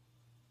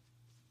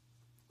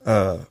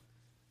 Both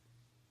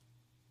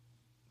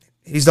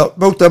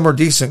of them are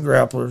decent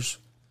grapplers.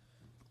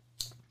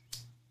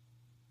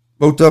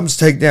 Both of them's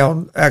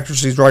takedown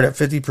accuracy is right at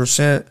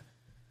 50%.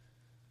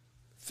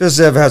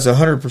 Fiziev has a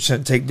 100%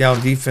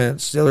 takedown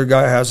defense. The other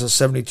guy has a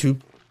 72.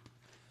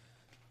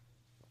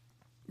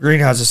 Green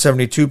has a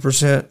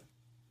 72%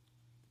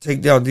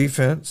 takedown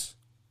defense.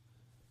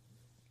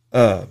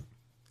 I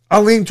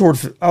lean toward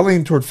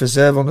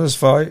Fiziev on this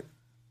fight.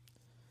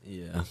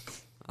 Yeah,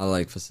 I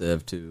like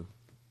Fiziev too.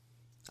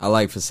 I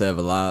like Fiziev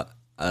a lot.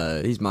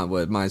 He's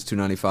minus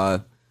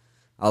 295.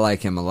 I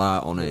like him a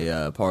lot on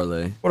a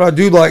parlay. What I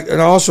do like,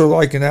 and I also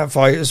like in that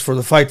fight, is for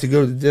the fight to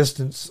go the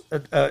distance.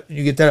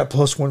 You get that at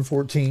plus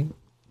 114.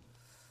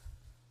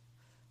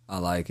 I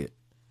like it.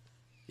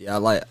 Yeah, I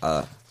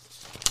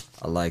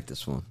like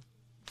this one.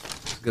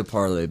 It's a good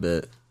parlay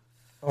bet.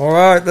 All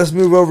right, let's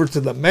move over to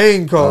the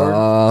main card.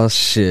 Oh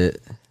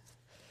shit!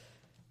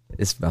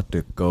 It's about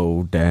to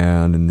go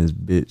down in this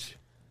bitch.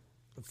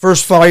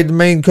 First fight, the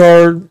main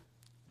card.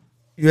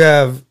 You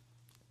have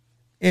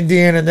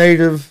Indiana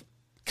native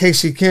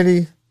Casey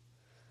Kenny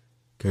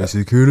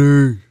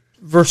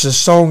versus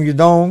Song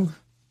Yadong.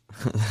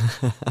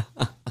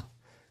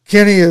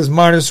 Kenny is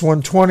minus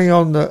 120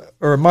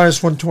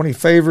 minus 120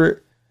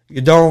 favorite.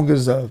 Yadong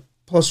is a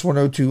plus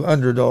 102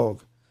 underdog.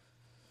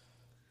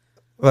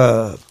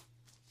 Yadong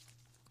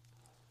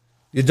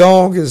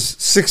is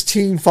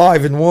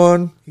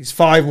 16-5-1. He's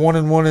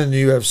 5-1-1 in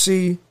the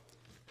UFC.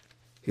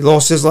 He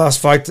lost his last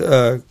fight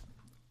to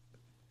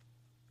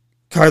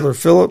Kyler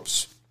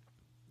Phillips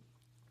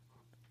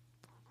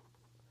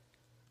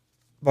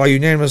by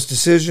unanimous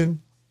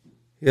decision.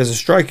 He has a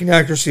striking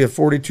accuracy of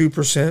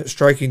 42%,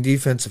 striking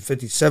defense of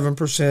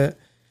 57%.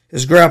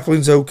 His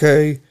grappling's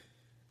okay.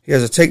 He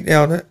has a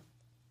takedown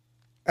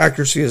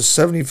accuracy of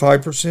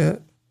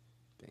 75%.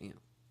 Damn.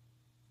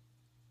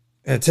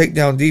 And a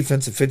takedown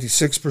defense of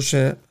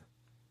 56%.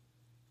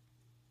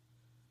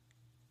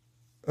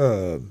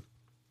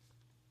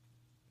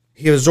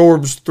 He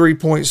absorbs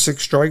 3.6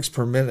 strikes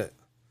per minute.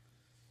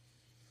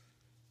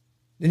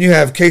 Then you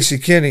have Casey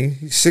Kenny.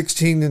 He's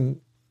 16-3-1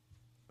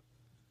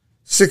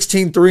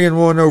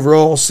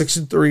 overall,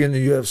 6-3 in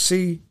the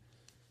UFC.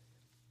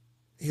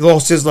 He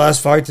lost his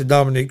last fight to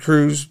Dominic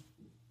Cruz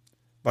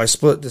by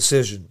split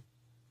decision.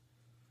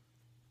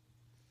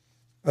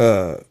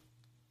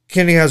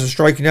 Kenny has a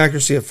striking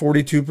accuracy of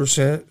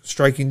 42%,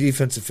 striking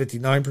defense of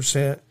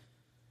 59%,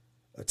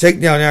 a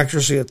takedown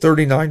accuracy of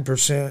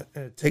 39%,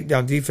 and a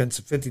takedown defense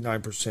of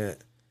 59%.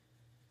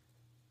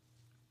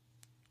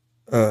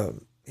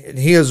 And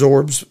he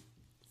absorbs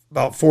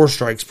about 4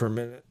 strikes per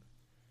minute.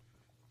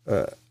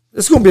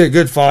 This is going to be a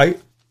good fight.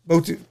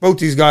 Both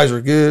these guys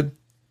are good.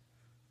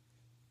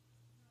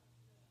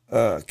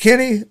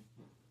 Kenny,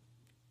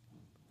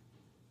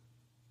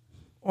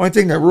 only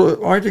thing that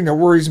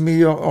worries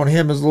me on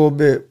him is a little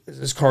bit is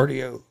his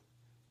cardio.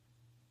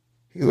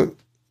 The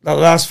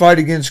last fight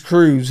against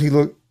Cruz, he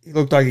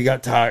looked like he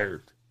got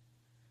tired.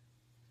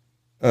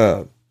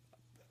 I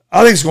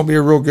think it's going to be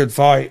a real good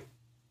fight.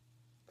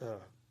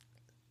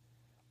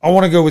 I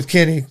want to go with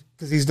Kenny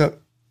because he's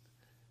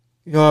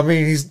You know what I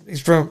mean?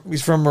 He's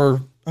from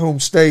our home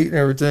state and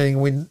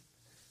everything.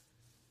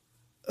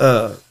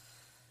 I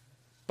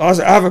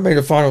haven't made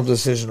a final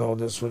decision on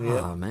this one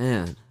yet. Oh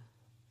man,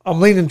 I'm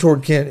leaning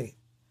toward Kenny.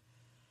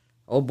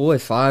 Oh boy,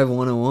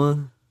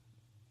 5-1-1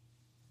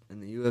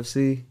 in the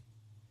UFC.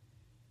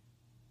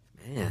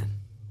 Man,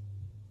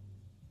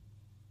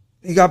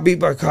 he got beat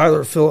by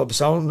Kyler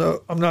Phillips. I don't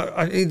know.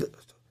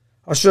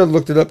 I should have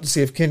looked it up to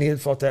see if Kenny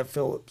had fought that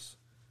Phillips.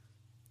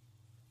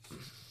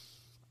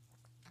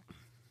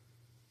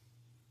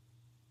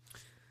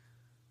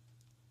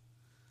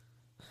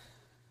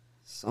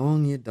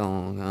 Song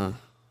Yadong, huh?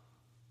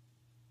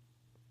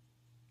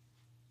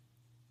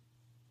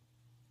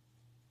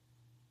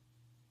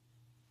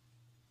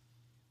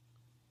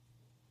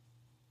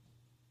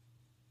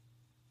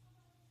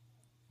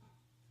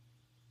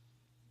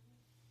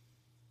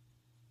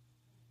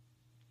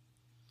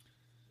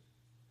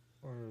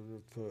 Where did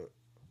it put?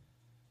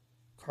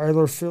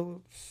 Kyler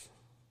Phillips.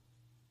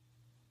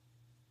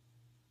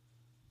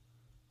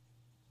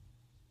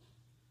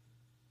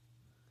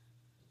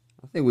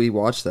 I think we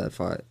watched that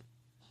fight.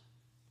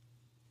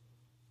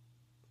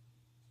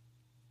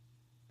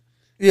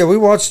 Yeah, we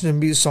watched him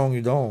beat Song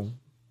Yadong.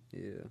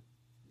 Yeah.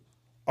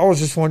 I was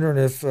just wondering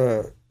if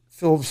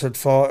Phillips had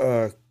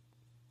fought.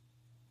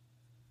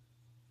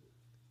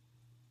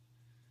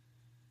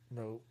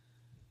 No.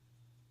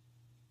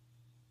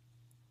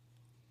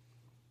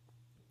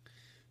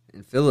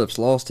 And Phillips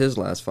lost his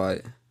last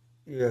fight.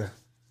 Yeah.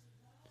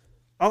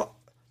 I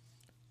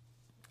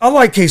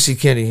like Casey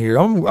Kenny here.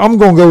 I'm going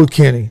to go with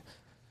Kenny.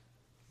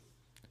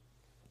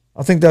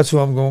 I think that's who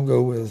I'm going to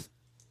go with.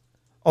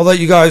 I'll let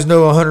you guys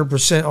know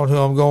 100% on who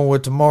I'm going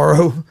with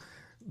tomorrow.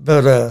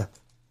 But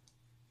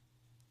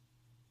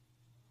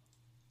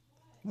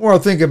more I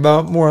think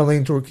about, more I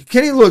lean toward.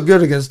 Kenny looked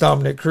good against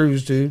Dominic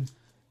Cruz, dude.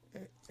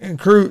 And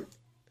Cruz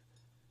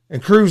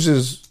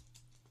is,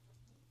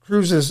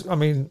 I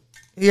mean,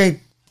 he ain't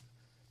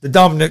the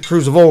Dominic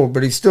Cruz of old,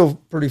 but he's still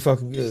pretty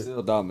fucking good.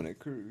 Still Dominic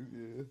Cruz,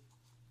 yeah.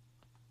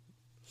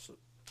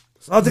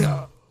 So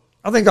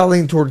I think I'll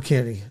lean toward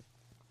Kenny.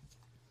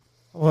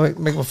 I'll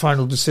make my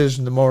final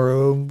decision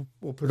tomorrow.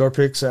 We'll put our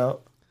picks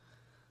out.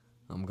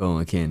 I'm going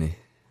with Kenny.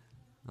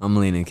 I'm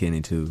leaning Kenny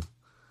too.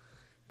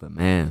 But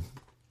man,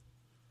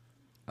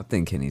 I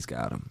think Kenny's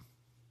got him.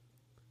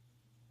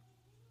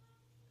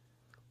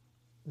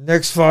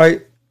 Next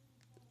fight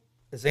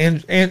is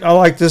and I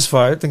like this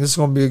fight. I think it's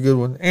going to be a good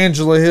one.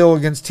 Angela Hill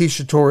against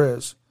Tisha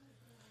Torres.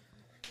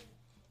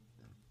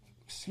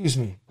 Excuse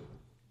me.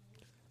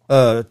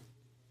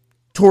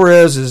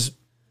 Torres is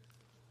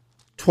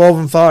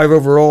 12-5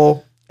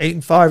 overall,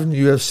 8-5 in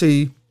the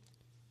UFC.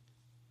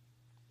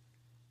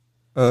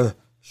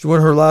 She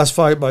won her last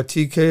fight by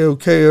TKO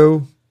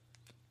KO.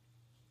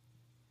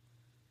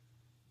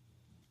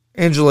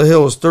 Angela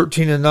Hill is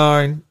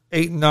 13-9,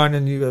 8-9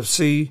 in the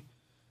UFC.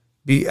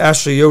 Beat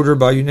Ashley Yoder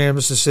by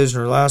unanimous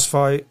decision in her last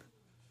fight.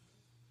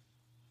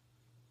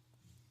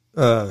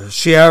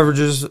 She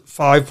averages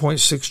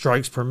 5.6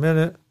 strikes per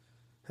minute.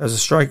 Has a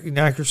striking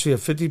accuracy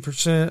of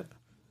 50%.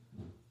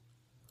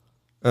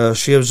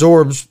 She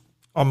absorbs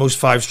almost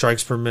 5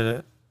 strikes per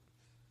minute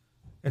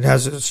and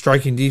has a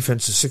striking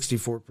defense of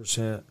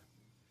 64%.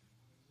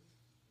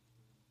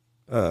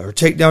 Her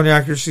takedown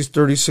accuracy is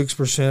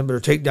 36%, but her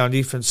takedown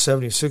defense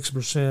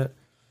 76%.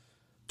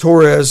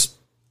 Torres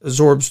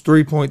absorbs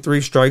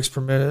 3.3 strikes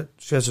per minute.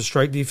 She has a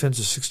strike defense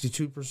of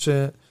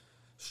 62%,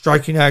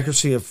 striking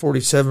accuracy of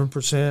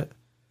 47%.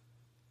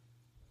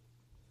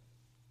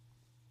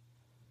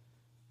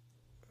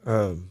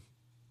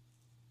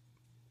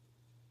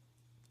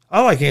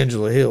 I like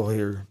Angela Hill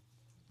here.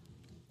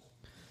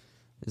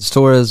 Is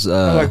Torres?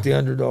 I like the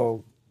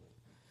underdog.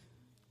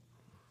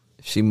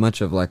 Is she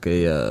much of like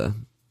a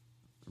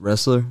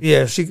wrestler?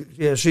 Yeah, she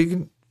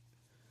can.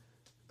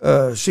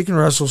 She can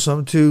wrestle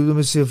some too. Let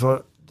me see if I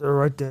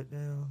write that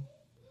down.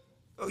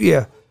 Oh,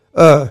 yeah,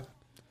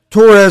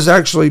 Torres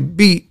actually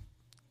beat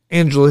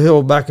Angela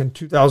Hill back in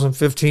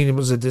 2015. It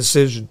was a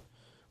decision,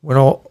 went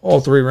all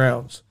 3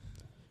 rounds.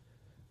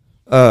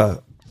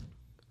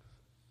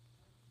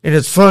 And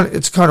it's fun.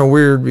 It's kind of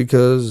weird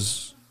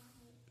because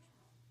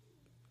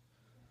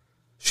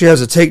she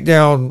has a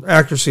takedown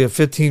accuracy of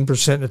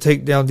 15% and a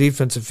takedown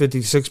defense of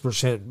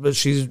 56%, but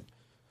she's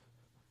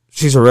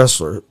a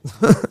wrestler.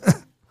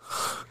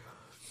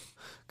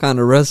 Kind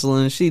of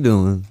wrestling is she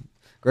doing?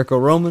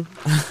 Greco-Roman?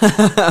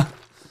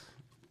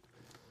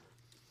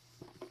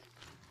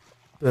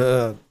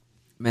 Man,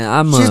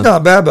 she's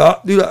not bad,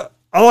 but dude,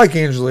 I like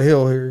Angela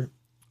Hill here.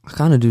 I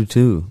kind of do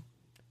too.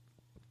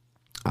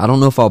 I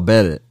don't know if I'll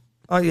bet it.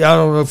 Yeah, I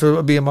don't know if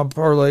it'll be in my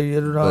parlay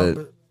yet or not.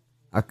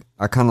 But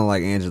I kind of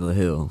like Angela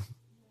Hill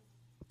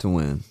to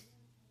win.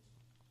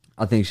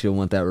 I think she'll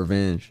want that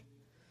revenge.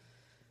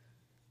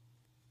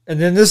 And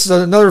then this is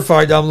another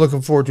fight I'm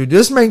looking forward to.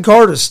 This main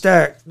card is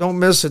stacked. Don't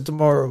miss it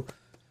tomorrow.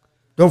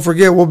 Don't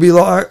forget we'll be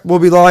live at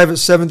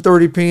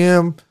 7:30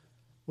 p.m.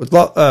 with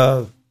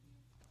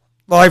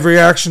live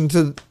reaction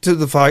to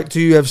the fight,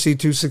 to UFC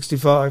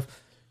 265.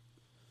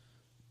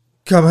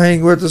 come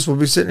hang with us. We'll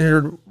be sitting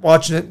here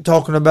watching it and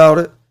talking about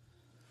it.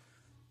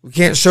 We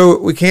can't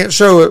show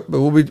it,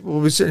 but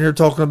we'll be sitting here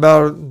talking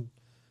about it.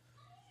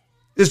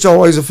 It's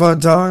always a fun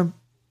time.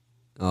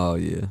 Oh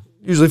yeah.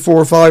 Usually 4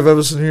 or 5 of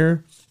us in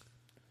here.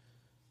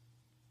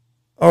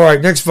 All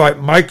right, next fight,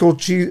 Michael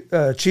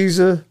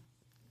Chiesa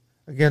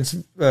against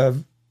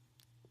Vincent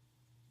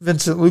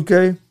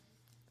Luque.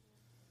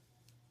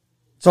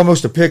 It's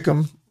almost a pick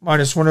 'em.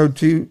 Minus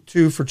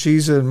 102 for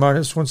Chiesa and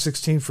minus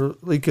 116 for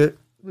Luque.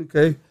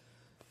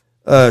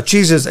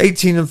 Chiesa is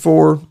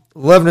 18-4,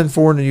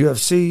 11-4 in the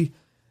UFC.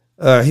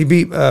 He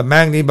beat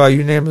Magny by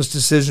unanimous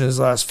decision in his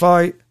last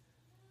fight.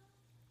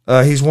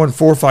 He's won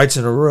 4 fights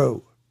in a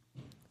row.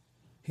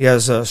 He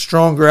has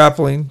strong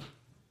grappling.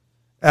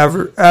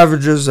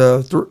 Averages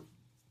 3.5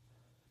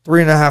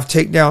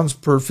 takedowns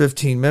per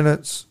 15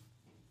 minutes.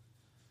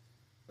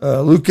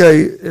 Luque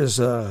is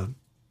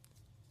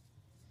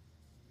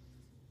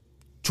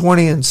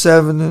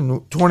 20-7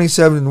 and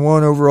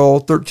 27-1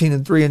 overall,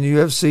 13-3 in the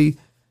UFC.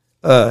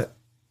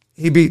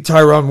 He beat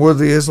Tyron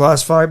Woodley his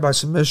last fight by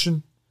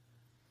submission.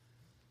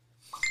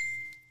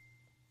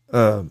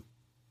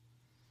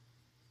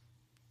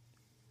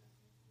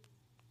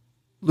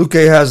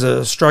 Luque has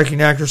a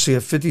striking accuracy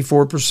of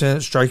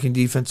 54%, striking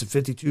defense of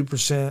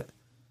 52%,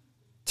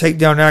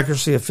 takedown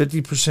accuracy of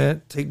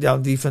 50%,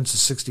 takedown defense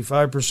of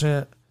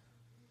 65%.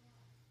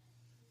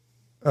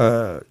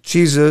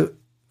 Chiesa,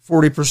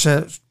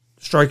 40%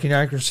 striking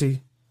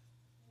accuracy,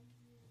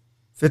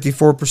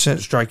 54%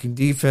 striking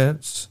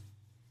defense.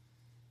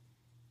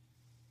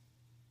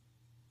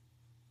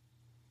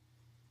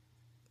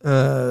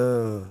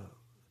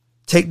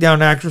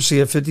 Takedown accuracy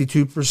of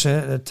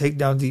 52% and a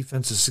takedown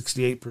defense of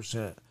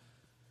 68%.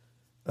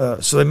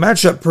 So they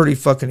match up pretty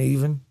fucking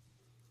even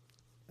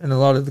in a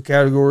lot of the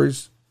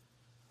categories.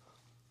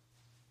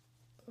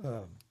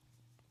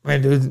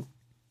 Man, dude,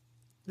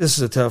 this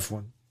is a tough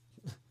one.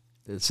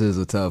 This is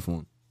a tough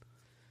one.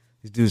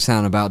 These dudes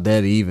sound about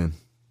dead even.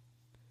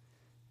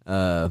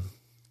 I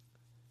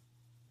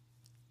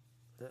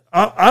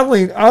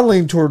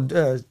lean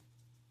toward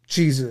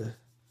Chiesa.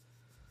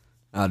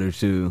 I do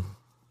too.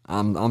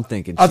 I'm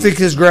thinking. I think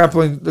his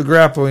grappling.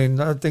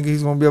 I think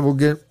he's going to be able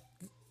to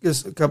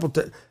get a couple.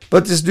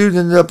 But this dude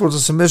ended up with a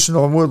submission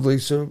on Woodley,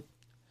 so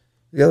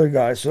the other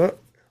guy. So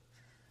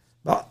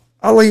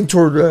I lean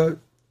toward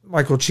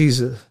Michael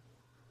Chiesa.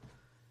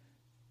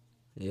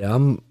 Yeah,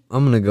 I'm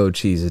gonna go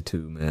Chiesa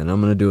too, man.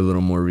 I'm gonna do a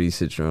little more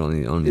research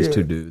on these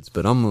two dudes,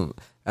 but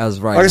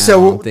as right like now, I said,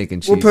 I'm thinking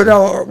Chiesa. We'll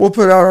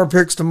put out our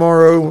picks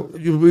tomorrow.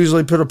 You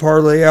usually put a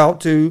parlay out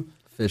too.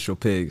 Official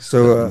picks.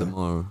 So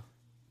tomorrow.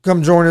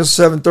 Come join us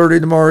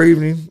 7:30 tomorrow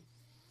evening.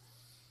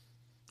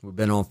 We've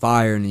been on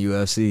fire in the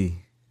UFC.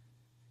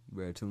 You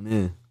better tune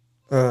in.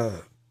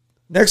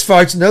 Next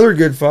fight's another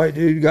good fight,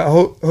 dude. You got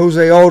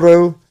Jose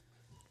Aldo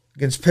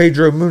against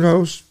Pedro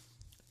Munoz.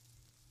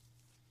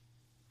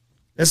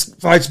 This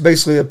fight's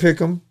basically a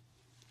pick'em.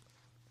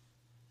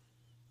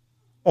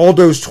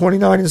 Aldo's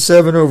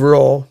 29-7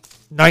 overall,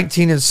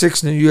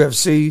 19-6 in the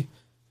UFC.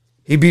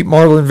 He beat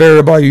Marlon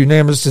Vera by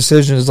unanimous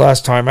decision his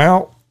last time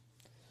out.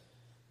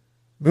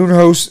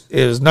 Munoz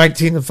is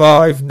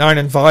 19-5,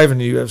 9-5 in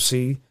the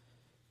UFC.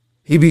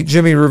 He beat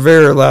Jimmy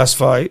Rivera last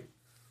fight.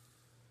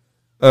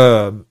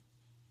 Their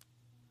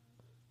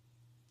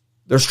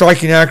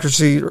striking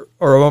accuracy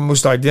are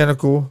almost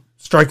identical.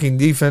 Striking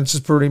defense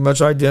is pretty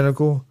much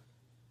identical.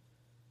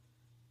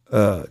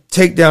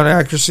 Takedown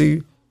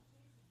accuracy.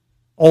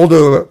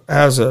 Aldo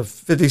has a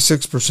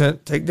 56%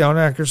 takedown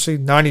accuracy,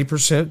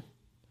 90%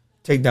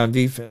 takedown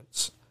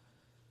defense.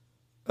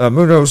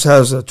 Munoz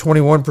has a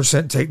 21%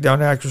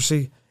 takedown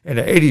accuracy and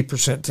an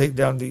 80%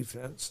 takedown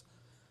defense.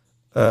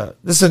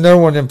 This is another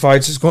one of them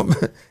fights. It's going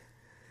to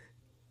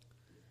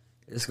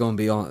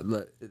be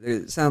on.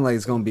 It sounds like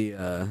it's going to be.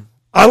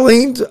 I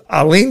lean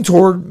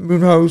toward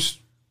Munoz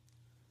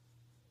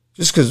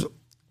just because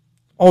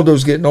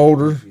Aldo's getting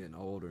older.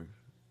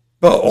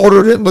 But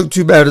Aldo didn't look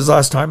too bad his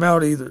last time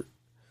out either.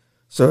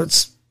 So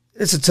it's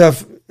a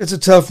tough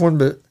one,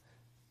 but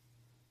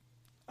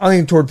I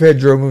lean toward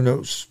Pedro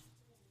Munoz.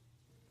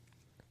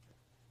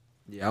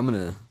 Yeah,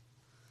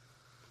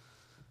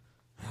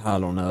 I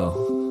don't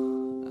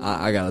know.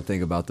 I got to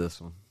think about this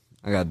one.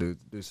 I got to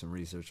do some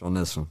research on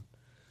this one.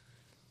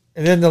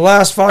 And then the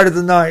last fight of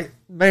the night,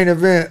 main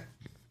event.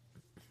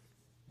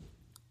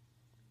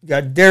 You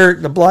got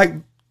Derek the Black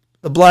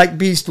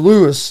Beast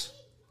Lewis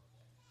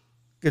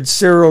against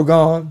Cyril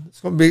Gane. It's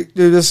gonna be,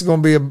 dude. This is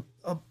gonna be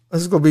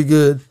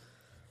good.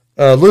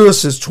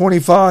 Lewis is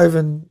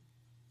 25-7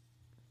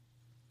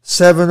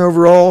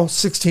 overall,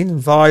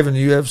 16-5 in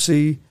the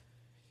UFC.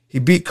 He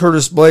beat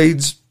Curtis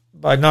Blades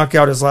by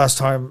knockout his last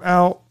time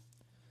out.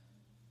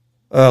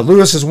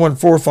 Lewis has won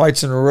 4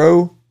 fights in a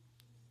row.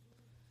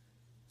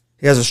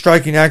 He has a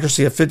striking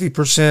accuracy of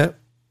 50%,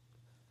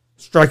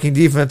 striking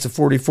defense of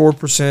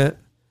 44%,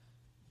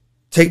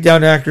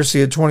 takedown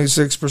accuracy of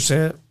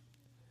 26%,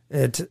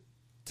 and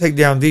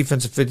takedown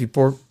defense of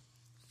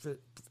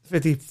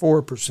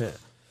 54%.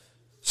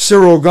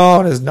 Cyril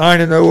Gane is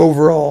 9-0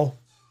 overall.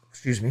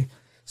 7-5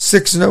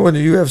 6-0 in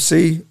the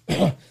UFC.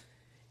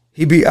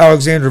 He beat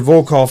Alexander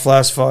Volkov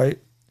last fight.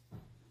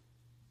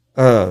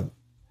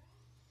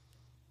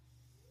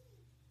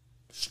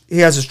 He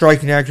has a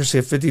striking accuracy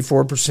of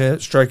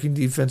 54%, striking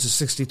defense of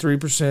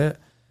 63%,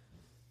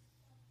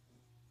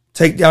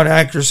 takedown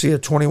accuracy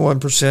of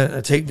 21%, and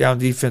a takedown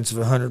defense of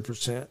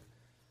 100%.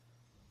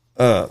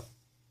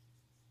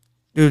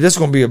 Dude, this is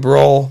going to be a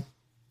brawl.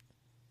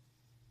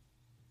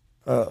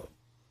 I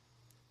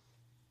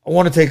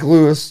want to take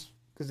Lewis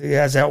because he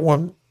has that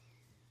one.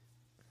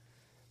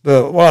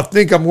 But what I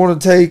think I'm going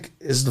to take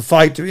is the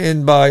fight to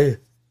end by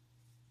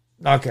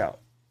knockout.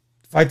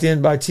 Fight to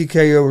end by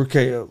TKO or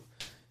KO.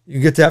 You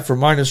can get that for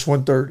minus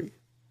 130.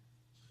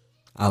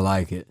 I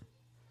like it.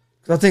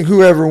 I think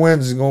whoever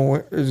wins is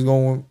going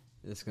to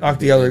knock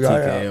the other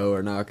guy out. TKO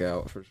or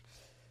knockout.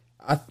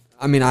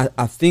 I mean, I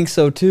think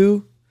so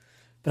too.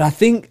 But I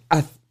think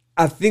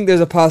there's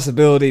a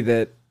possibility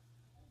that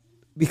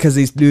because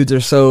these dudes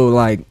are so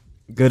like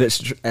good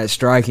at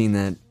striking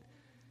that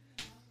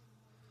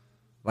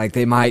like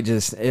they might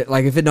just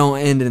like if it don't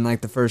end in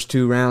like the first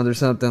 2 rounds or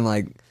something,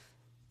 like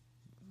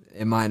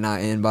it might not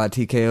end by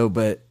TKO.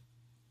 But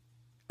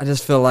I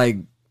just feel like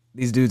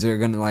these dudes are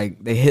gonna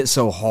like they hit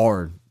so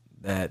hard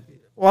that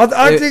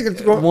I think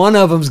it's going, one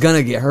of them's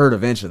gonna get hurt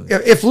eventually.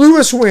 If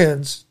Lewis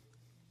wins,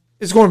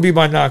 it's going to be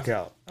by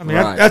knockout. I mean,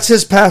 Right. that's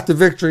his path to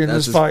victory in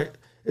this fight,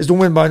 is to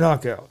win by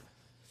knockout.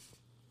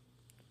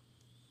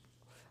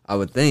 I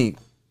would think.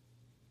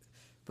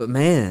 But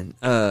man,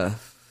 I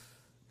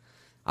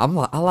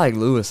like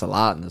Lewis a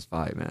lot in this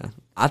fight, man.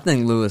 I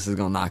think Lewis is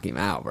gonna knock him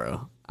out,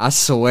 bro. I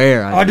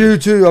swear. I do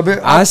too.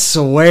 I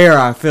swear.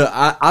 I feel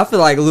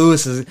like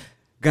Lewis is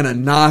gonna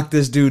knock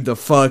this dude the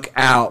fuck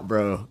out,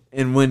 bro,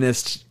 and win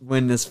this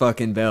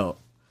fucking belt.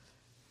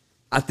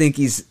 I think,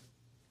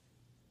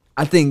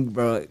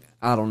 bro.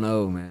 I don't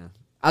know, man.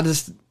 I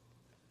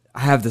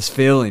have this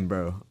feeling,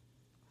 bro,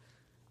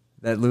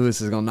 that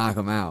Lewis is gonna knock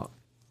him out.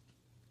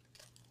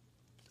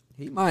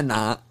 He might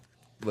not,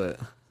 but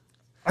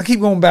I keep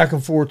going back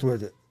and forth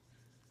with it.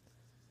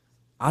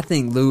 I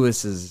think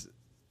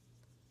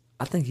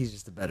he's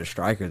just a better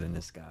striker than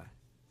this guy.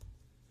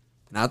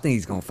 And I think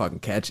he's gonna fucking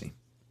catch him.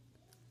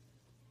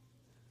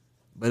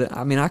 But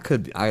I mean, I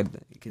could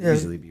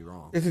easily be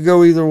wrong. It could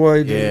go either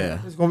way, dude. Yeah.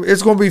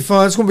 It's gonna be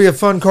fun. It's gonna be a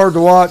fun card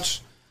to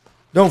watch.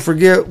 Don't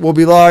forget, we'll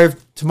be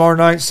live tomorrow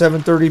night,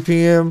 7:30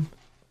 p.m.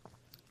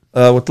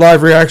 With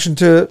live reaction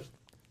to it.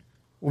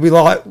 We'll be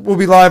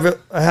live at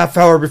a half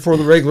hour before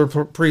the regular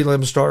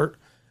prelims start,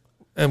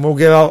 and we'll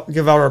give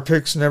out our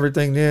picks and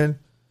everything then.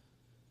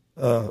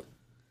 You'll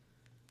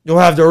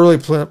have the early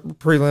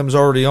prelims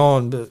already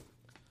on, but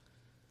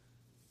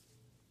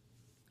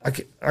I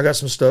got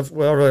some stuff.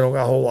 Well, I really don't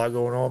got a whole lot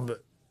going on,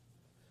 but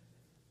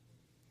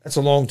that's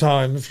a long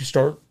time if you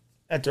start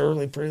at the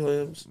early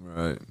prelims.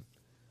 Right.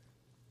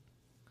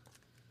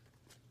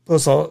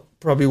 Plus, I'll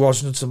probably be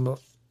watching some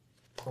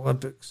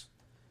Olympics.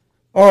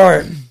 All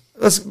right,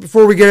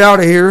 before we get out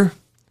of here,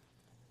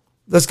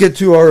 let's get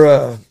to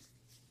our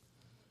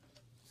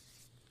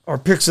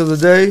picks of the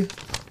day.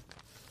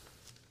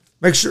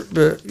 Make sure,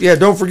 but yeah,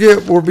 don't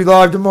forget we'll be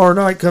live tomorrow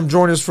night. Come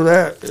join us for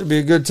that. It'll be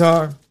a good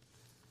time.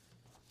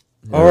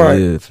 All right,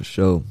 yeah, for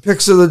sure.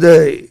 Picks of the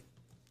day.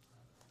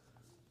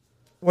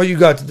 What you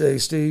got today,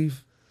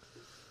 Steve?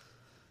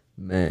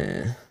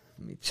 Man,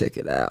 let me check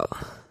it out.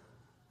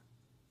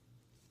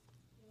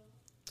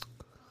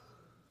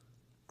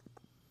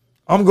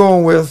 I'm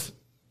going with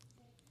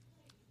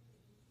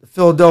the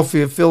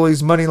Philadelphia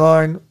Phillies money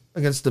line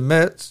against the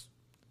Mets.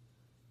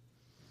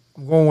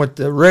 I'm going with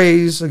the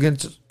Rays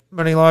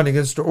money line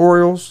against the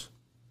Orioles.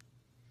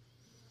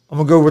 I'm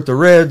going to go with the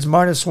Reds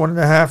minus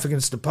 1.5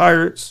 against the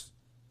Pirates.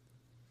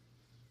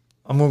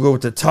 I'm going to go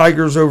with the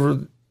Tigers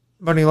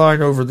money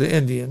line over the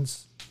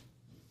Indians.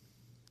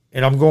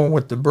 And I'm going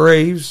with the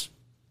Braves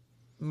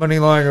money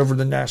line over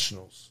the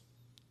Nationals.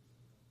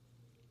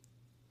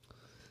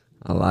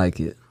 I like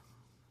it.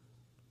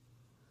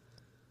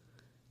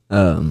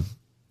 Let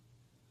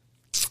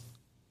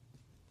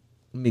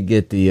me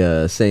get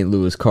the St.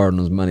 Louis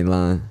Cardinals money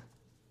line.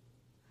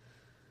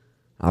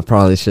 I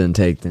probably shouldn't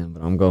take them,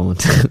 but I'm going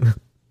to.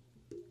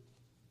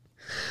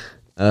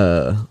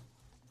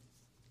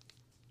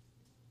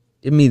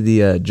 Give me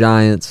the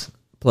Giants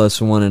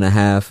plus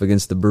 1.5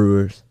 against the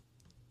Brewers.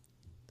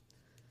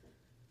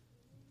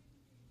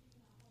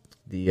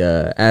 The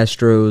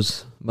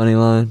Astros money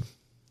line.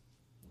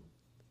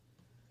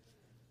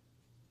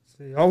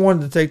 See, I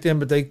wanted to take them,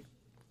 but they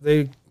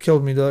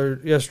killed me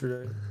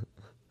yesterday.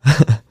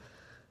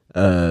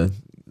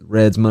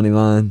 Reds money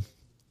line.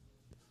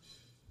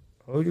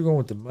 Oh, you're going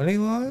with the money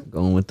line?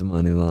 Going with the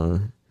money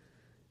line.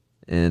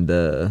 And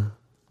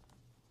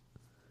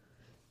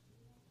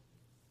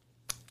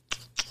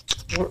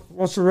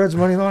what's the Reds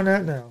money line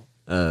at now?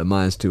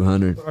 minus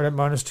 200. Right at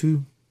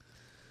 -2.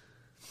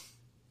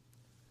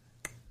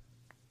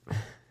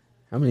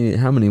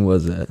 How many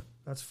was that?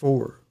 That's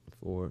 4.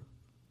 4.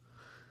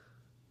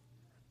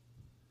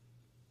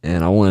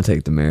 And I want to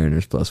take the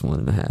Mariners plus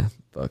 1.5.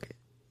 Fuck it.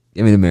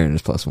 Give me the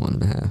Mariners plus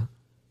 1.5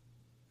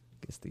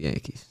 against the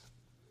Yankees.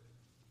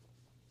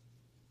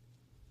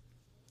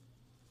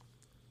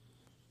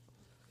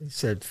 He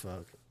said,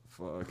 "Fuck it,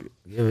 Fuck it.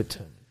 give it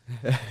to me."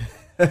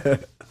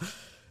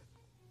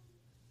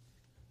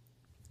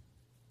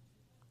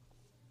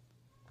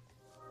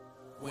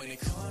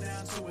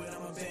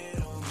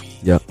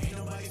 Yep.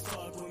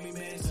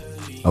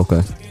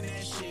 Okay.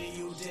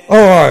 All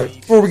right,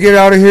 before we get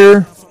out of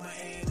here,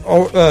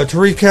 to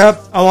recap,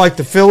 I like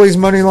the Phillies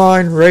money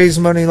line, Rays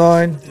money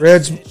line,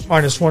 Reds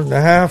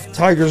 -1.5,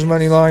 Tigers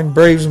money line,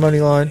 Braves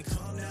money line.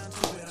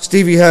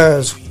 Stevie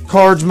has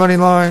Cards money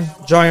line,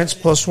 Giants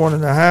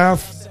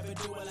 +1.5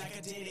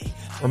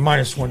 or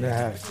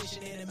 -1.5.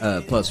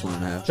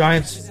 +1.5.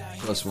 Giants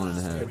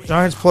 +1.5.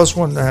 Giants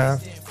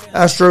 +1.5.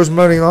 Astros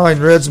money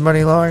line, Reds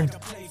money line,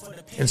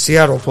 and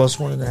Seattle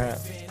 +1.5.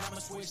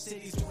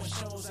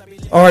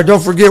 All right,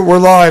 don't forget we're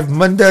live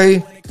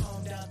Monday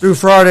through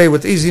Friday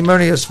with Easy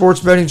Money, a sports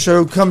betting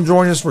show. Come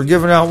join us. We're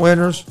giving out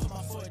winners.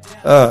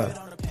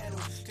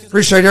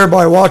 Appreciate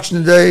everybody watching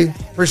today.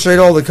 Appreciate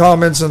all the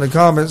comments in the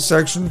comments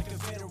section.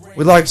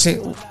 We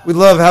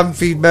love having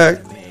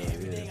feedback.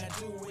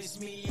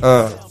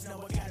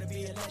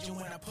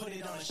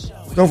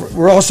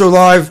 We're also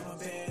live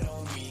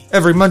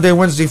every Monday,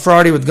 Wednesday,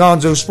 Friday with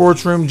Gonzo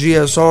Sports Room,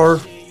 GSR.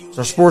 It's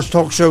our sports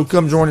talk show.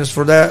 Come join us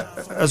for that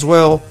as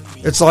well.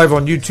 It's live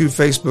on YouTube,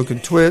 Facebook,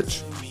 and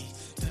Twitch.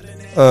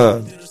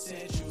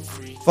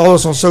 Follow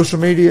us on social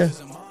media,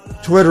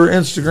 Twitter,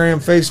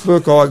 Instagram,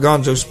 Facebook, all at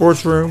Gonzo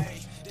Sports Room.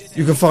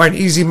 You can find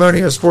Easy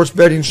Money, a sports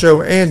betting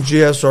show, and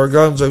GSR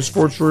Gonzo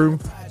Sports Room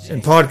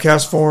in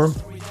podcast form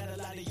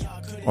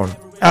on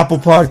Apple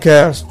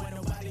Podcast,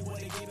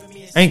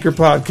 Anchor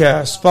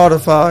Podcast,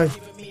 Spotify,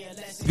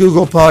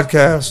 Google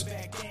Podcast.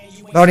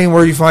 Not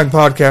anywhere you find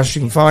podcasts,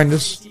 you can find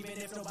us.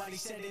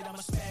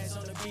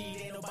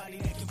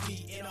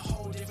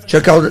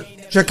 Check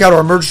out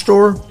our merch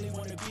store.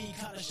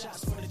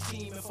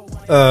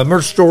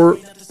 Merch store,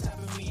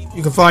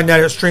 you can find that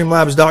at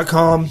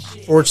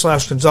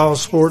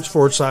streamlabs.com/Gonzalez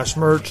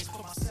Sports/merch.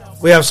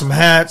 We have some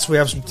hats, we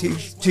have some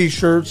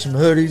t-shirts, some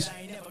hoodies.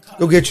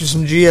 Go get you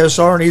some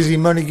GSR and Easy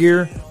Money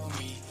gear.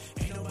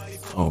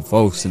 Oh,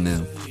 folks and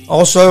them.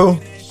 Also,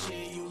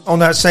 on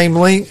that same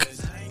link,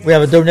 we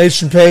have a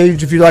donation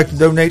page if you'd like to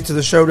donate to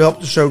the show to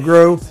help the show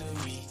grow.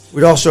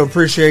 We'd also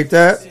appreciate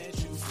that.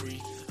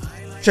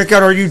 Check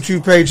out our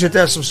YouTube page. Hit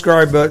that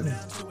subscribe button.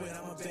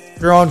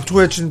 If you're on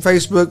Twitch and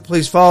Facebook,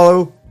 please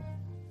follow.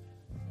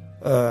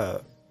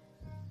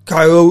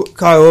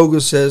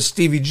 Cuyahoga says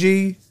Stevie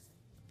G.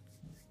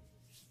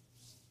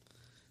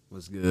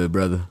 What's good,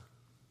 brother?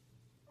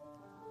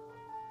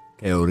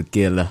 KO the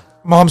killer.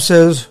 Mom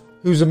says,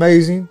 who's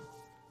amazing?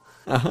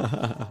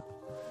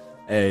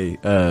 Hey,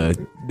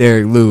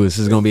 Derek Lewis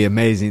is going to be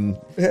amazing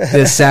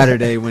this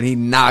Saturday when he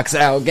knocks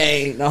out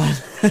Gain.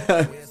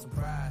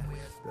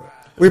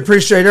 We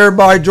appreciate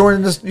everybody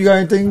joining us. You got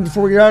anything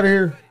before we get out of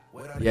here?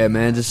 Yeah,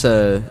 man, just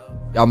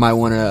y'all might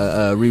want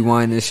to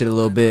rewind this shit a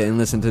little bit and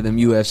listen to them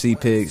UFC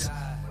picks,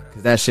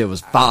 because that shit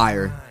was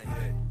fire.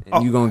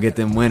 And you going to get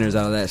them winners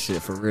out of that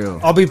shit for real.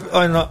 I'll be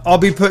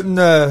putting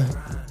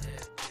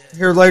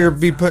here later,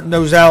 be putting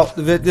those out.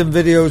 Them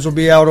videos will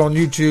be out on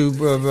YouTube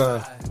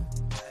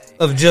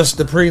of just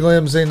the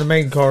prelims and the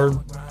main card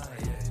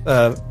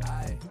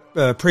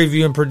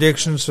preview and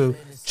predictions. So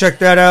check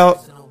that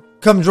out.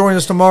 Come join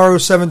us tomorrow,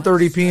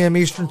 7:30 p.m.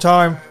 Eastern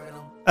Time.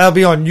 I'll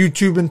be on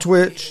YouTube and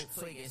Twitch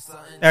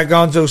at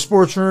Gonzo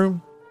Sports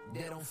Room.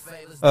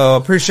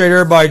 Appreciate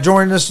everybody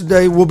joining us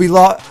today. We'll be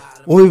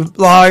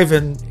live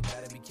in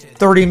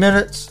 30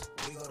 minutes.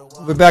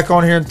 We'll be back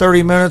on here in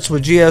 30 minutes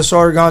with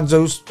GSR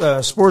Gonzo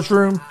Sports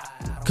Room.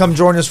 Come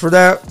join us for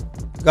that.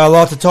 Got a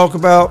lot to talk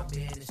about.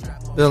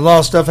 There's a lot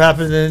of stuff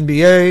happening in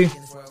the NBA.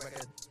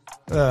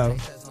 I'm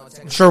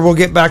sure we'll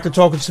get back to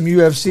talking some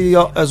UFC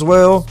as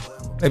well.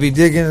 Maybe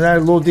dig into that a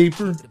little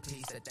deeper.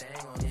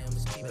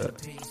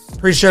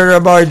 Appreciate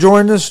everybody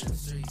joining us.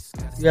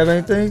 You have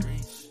anything?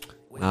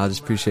 I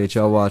just appreciate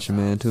y'all watching,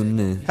 man, tuning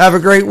in. Have a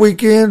great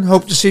weekend.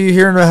 Hope to see you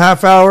here in a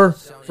half hour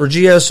for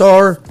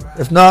GSR.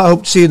 If not,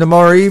 hope to see you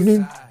tomorrow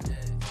evening.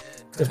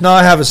 If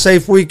not, have a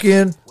safe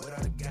weekend.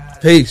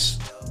 Peace.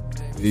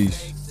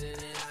 Peace.